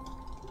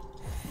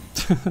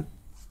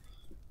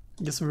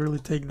 Guess we really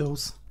take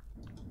those.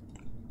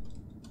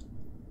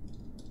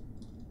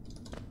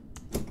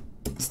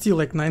 Still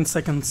like 9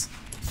 seconds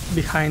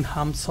behind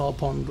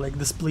Hamsop on like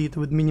the split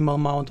with minimal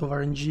amount of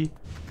RNG.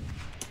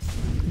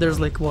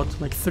 There's like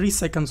what, like 3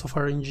 seconds of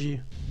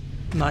RNG.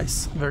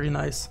 Nice, very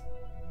nice.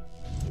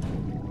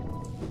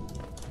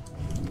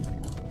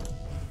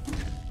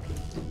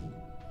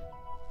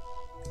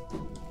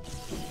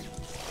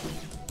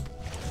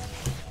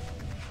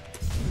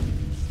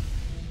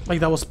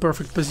 Like that was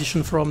perfect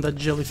position from that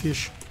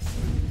jellyfish.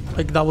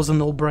 Like that was a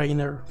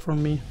no-brainer for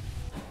me.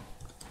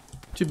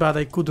 Too bad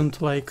I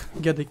couldn't like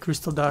get a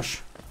crystal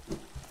dash.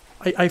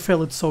 I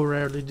fail it so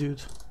rarely,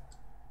 dude.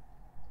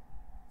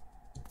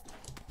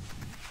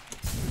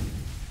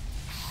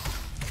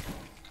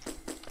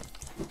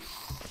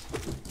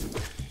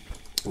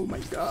 Oh my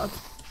god.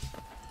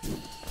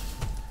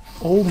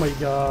 Oh my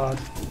god.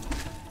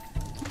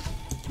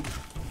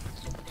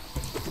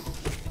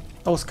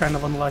 That was kind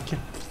of unlucky.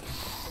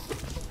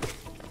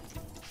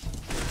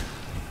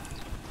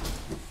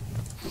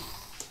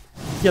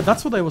 Yeah,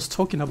 that's what I was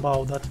talking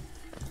about, that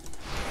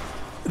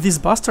this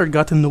bastard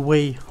got in the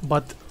way,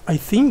 but I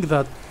think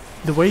that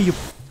the way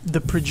the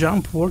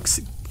pre-jump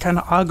works kind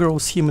of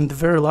aggroes him in the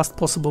very last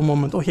possible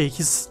moment. Okay,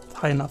 he's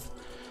high enough.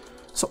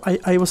 So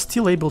I was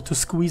still able to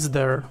squeeze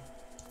there.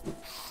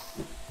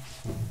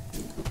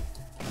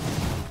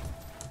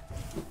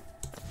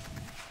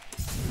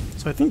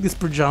 So I think this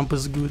pre-jump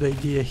is a good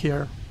idea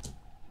here.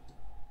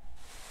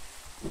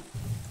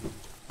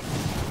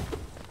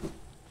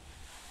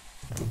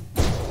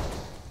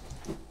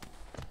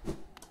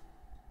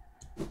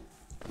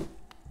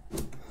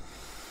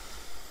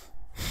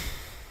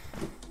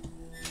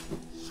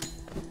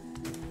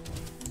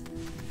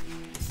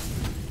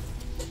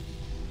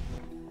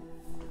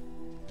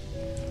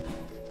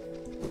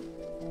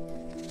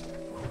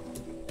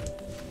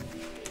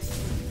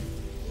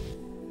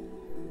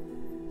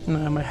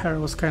 Nah, my hair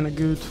was kind of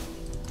good.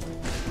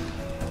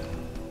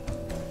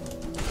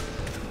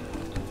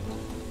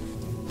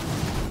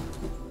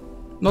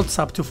 Not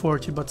sub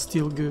 240, but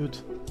still good.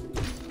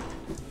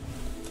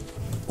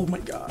 Oh my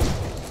god.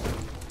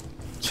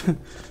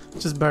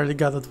 Just barely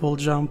got that wall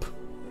jump.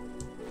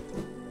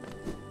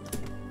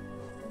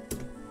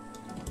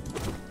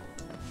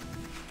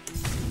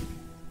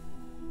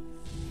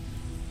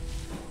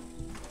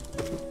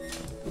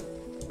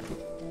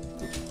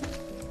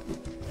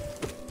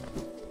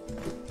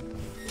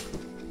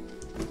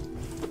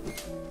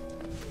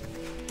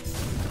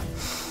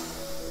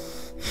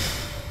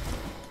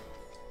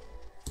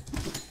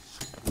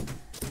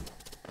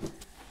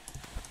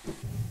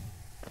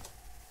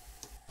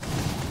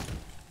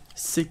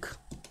 Sick.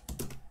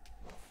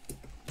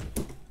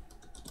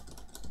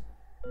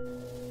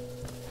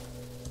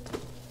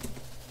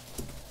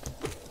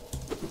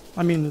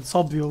 I mean, it's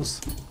obvious.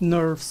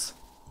 Nerves.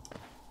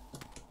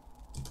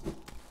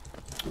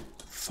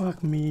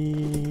 Fuck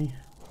me.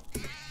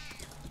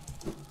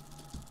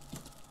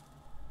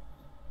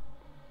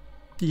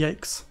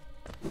 Yikes.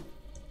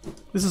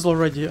 This is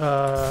already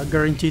a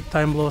guaranteed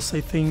time loss,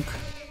 I think.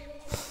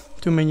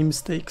 Too many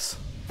mistakes.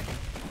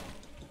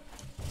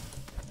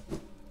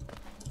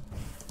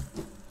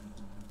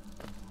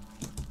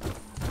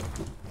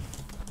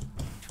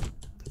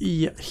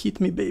 Yeah, hit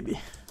me, baby.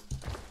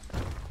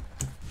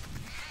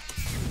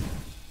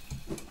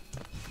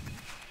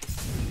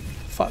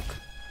 Fuck.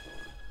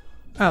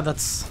 Ah,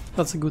 that's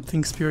a good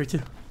thing,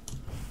 Spirity.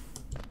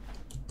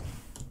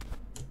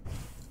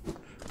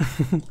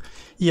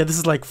 Yeah, this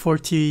is like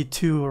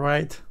 42,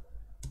 right?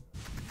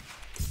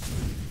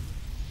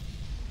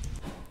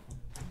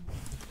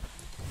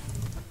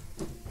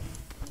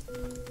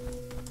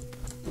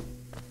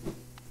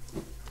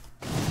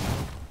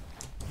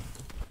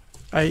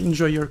 I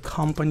enjoy your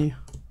company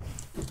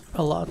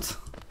a lot.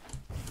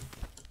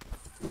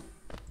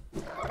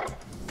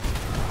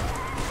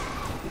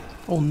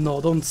 Oh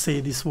no, don't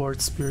say this word,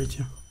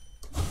 Spirity.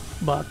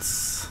 But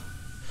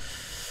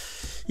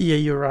yeah,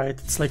 you're right,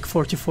 it's like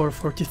 44,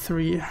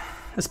 43,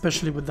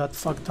 especially with that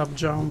fucked up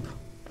jump.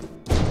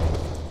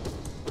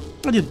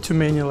 I did too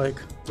many,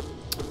 like,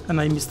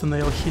 and I missed a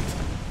nail hit.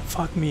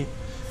 Fuck me.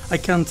 I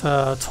can't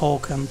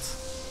talk and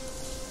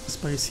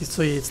spicy,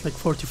 so yeah, it's like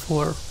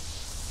 44.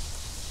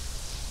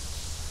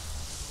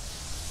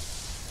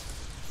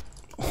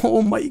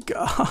 Oh my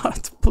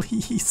god,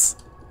 please.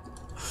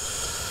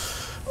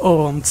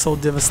 Oh, I'm so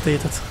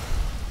devastated.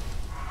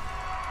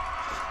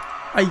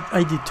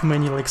 I did too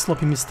many like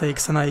sloppy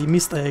mistakes and I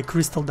missed a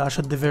crystal dash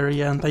at the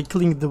very end. I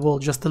clinked the wall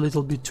just a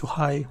little bit too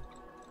high.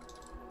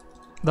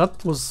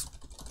 That was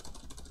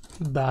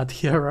bad,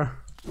 Hera.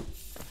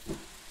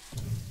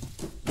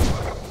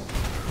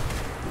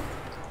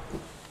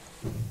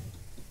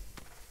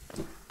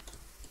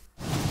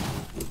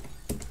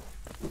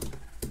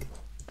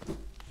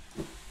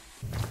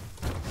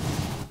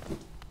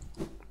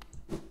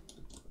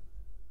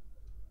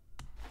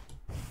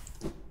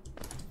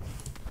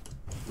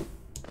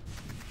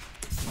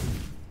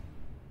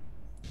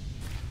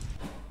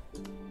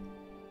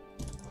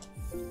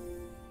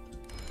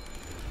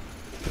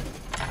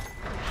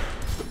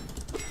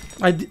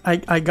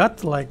 I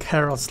got like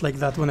heralds like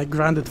that when I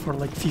grinded for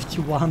like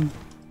 51.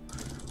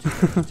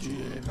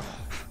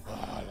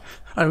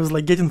 I was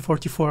like getting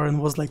 44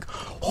 and was like,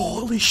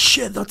 holy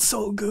shit, that's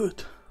so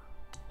good.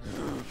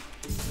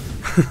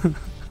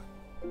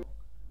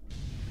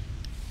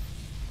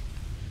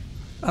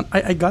 And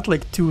I got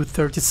like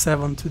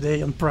 237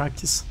 today on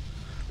practice,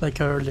 like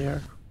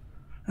earlier,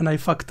 and I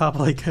fucked up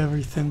like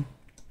everything.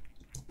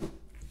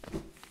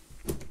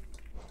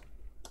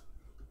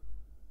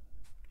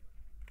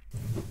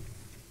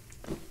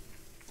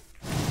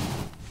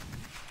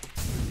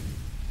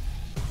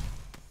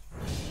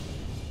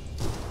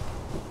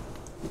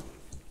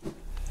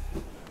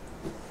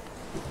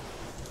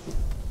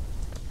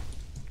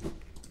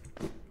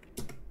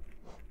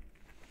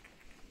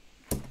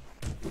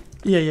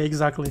 Yeah,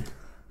 exactly.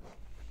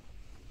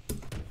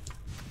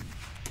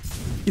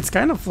 It's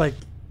kind of like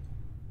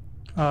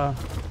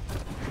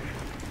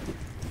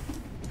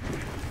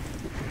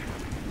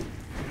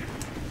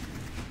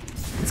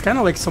it's kind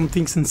of like some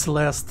things in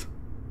Celeste,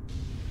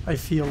 I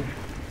feel.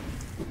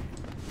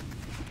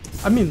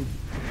 I mean,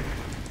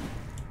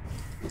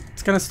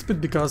 it's kind of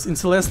stupid because in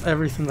Celeste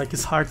everything like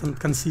is hard and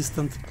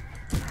consistent.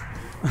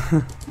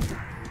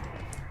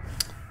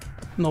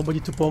 Nobody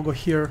to pogo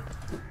here.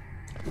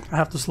 I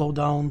have to slow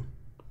down.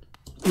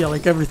 Yeah,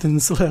 like everything in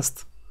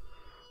Celeste.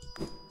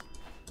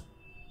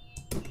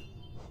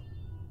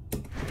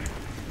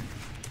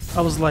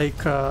 I was like,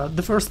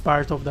 the first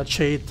part of that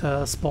Shade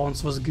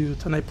spawns was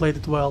good and I played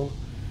it well.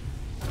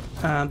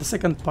 And the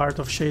second part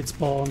of Shade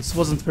spawns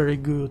wasn't very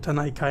good and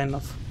I kind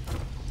of...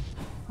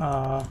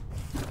 I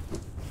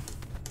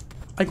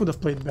could have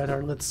played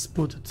better, let's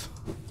put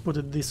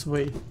it this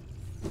way.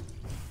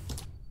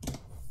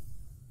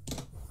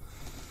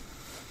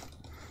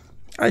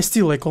 I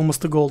still like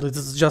almost a gold.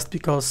 It's just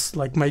because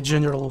like my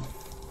general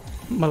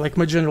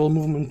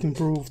movement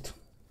improved.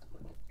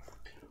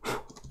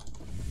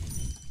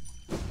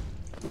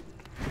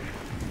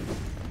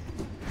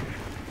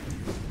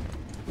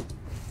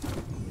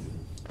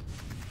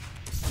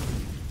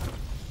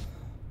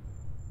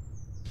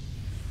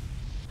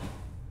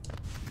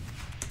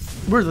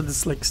 Weird that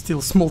it's like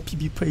still small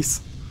PB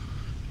pace.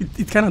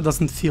 It kind of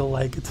doesn't feel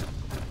like it,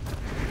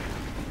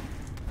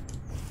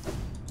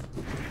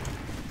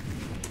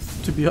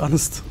 to be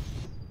honest.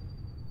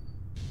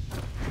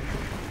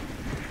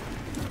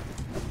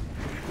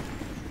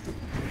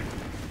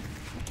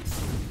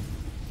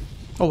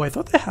 Oh, I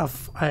thought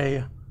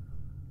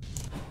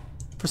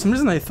for some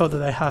reason I thought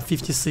that I have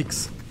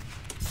 56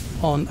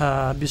 on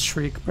Beast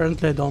Shriek.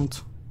 Apparently I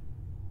don't.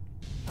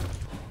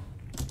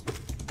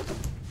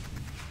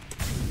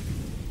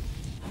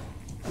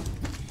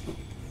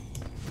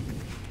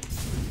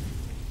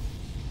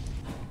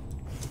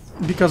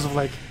 Because of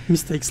like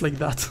mistakes like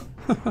that.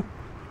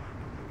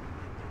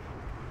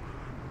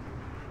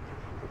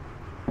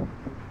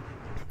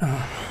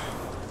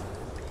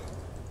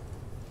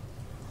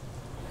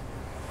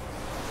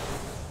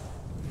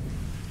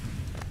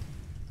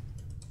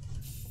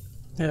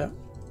 Yeah.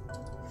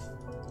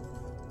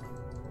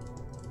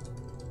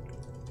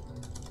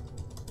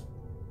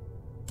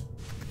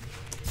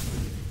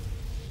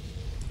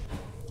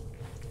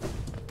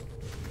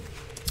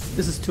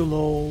 This is too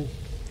low.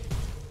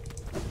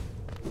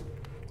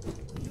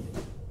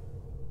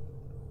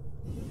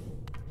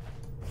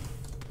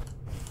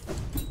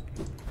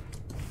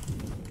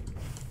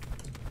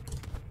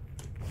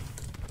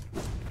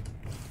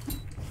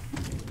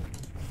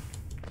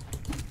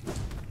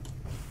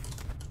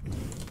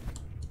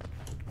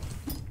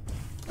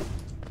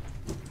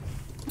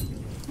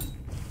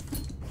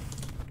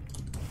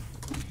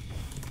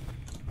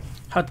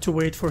 Had to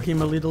wait for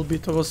him a little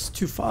bit, it was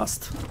too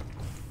fast.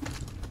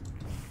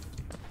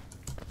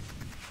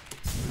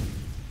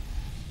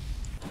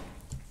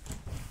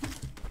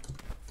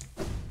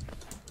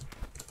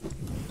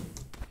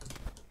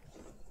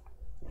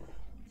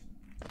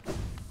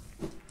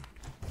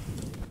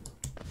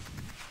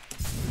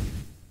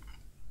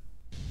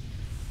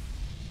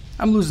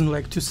 I'm losing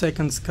like 2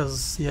 seconds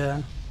because,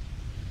 yeah,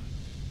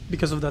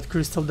 because of that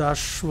crystal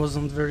dash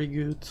wasn't very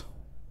good.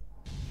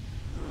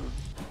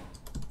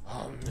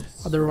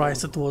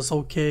 Otherwise it was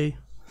okay.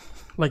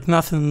 Like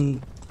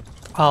nothing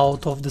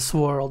out of this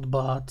world,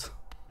 but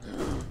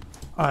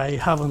I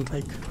haven't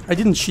like... I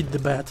didn't cheat the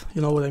bet,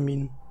 you know what I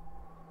mean?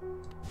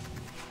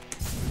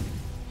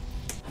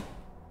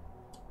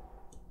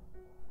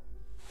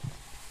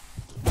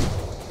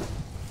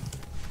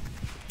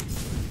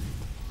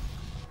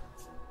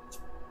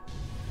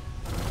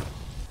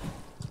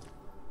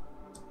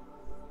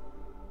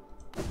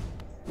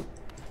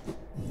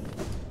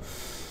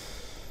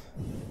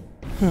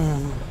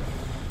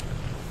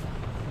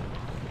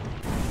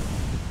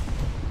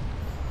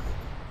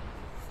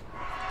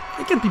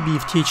 I can PB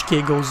if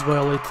THK goes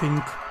well, I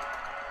think.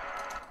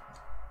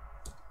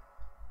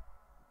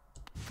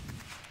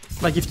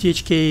 Like if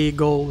THK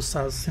goes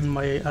as in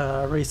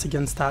my race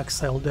against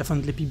Axe, I'll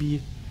definitely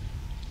PB.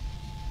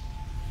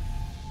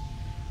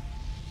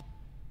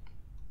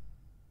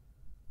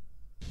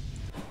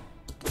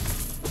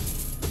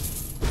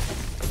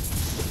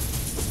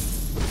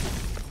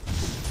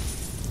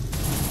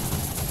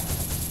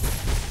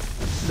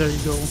 There you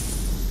go.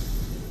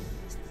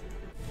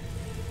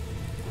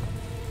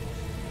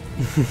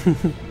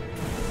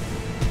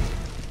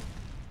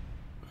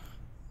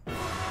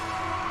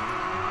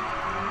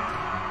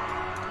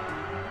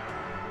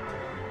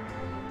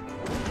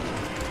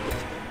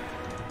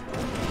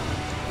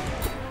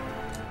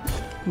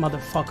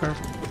 Motherfucker.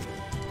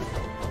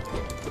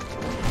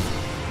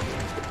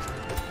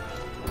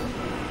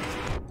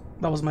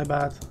 That was my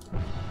bad.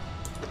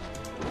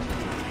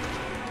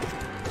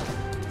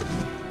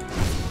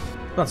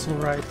 That's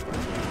alright.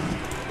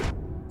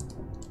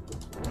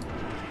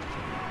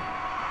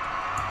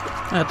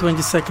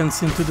 20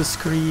 seconds into the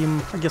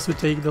scream. I guess we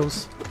take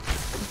those.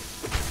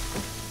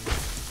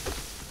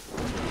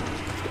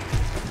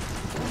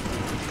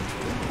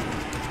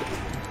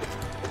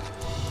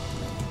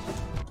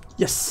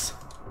 Yes.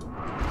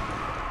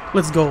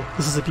 Let's go.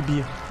 This is a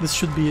PB. This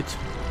should be it.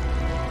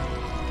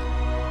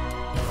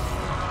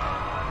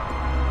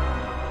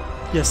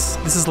 Yes,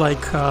 this is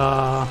like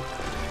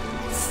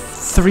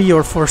 3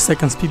 or 4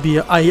 seconds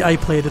PB. I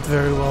played it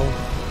very well.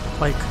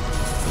 Like,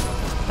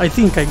 I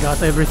think I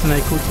got everything I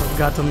could have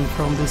gotten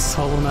from this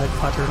Hollow Knight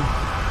pattern.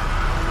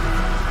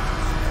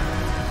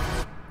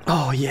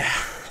 Oh yeah,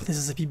 this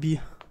is a PB.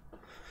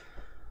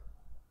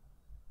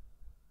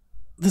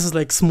 This is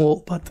like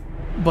small,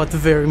 but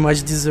very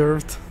much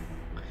deserved.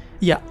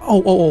 Yeah,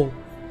 oh.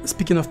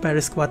 Speaking of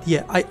parry squad,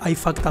 yeah, I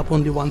fucked up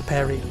only one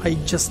parry. I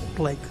just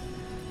like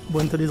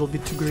went a little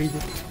bit too greedy.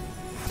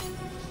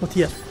 But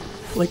yeah,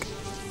 like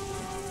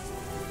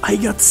I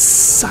got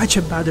such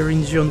a bad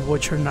RNG on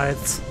Watcher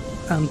Knight,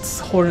 and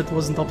Hornet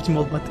wasn't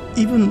optimal, but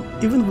even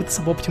with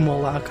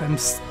suboptimal luck, I'm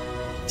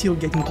still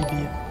getting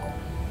PB.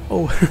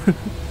 Oh,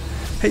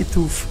 hey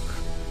Tooth.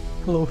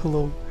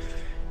 Hello.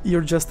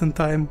 You're just in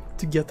time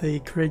to get a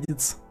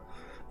credits.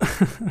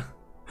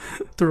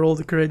 To roll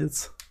the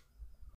credits.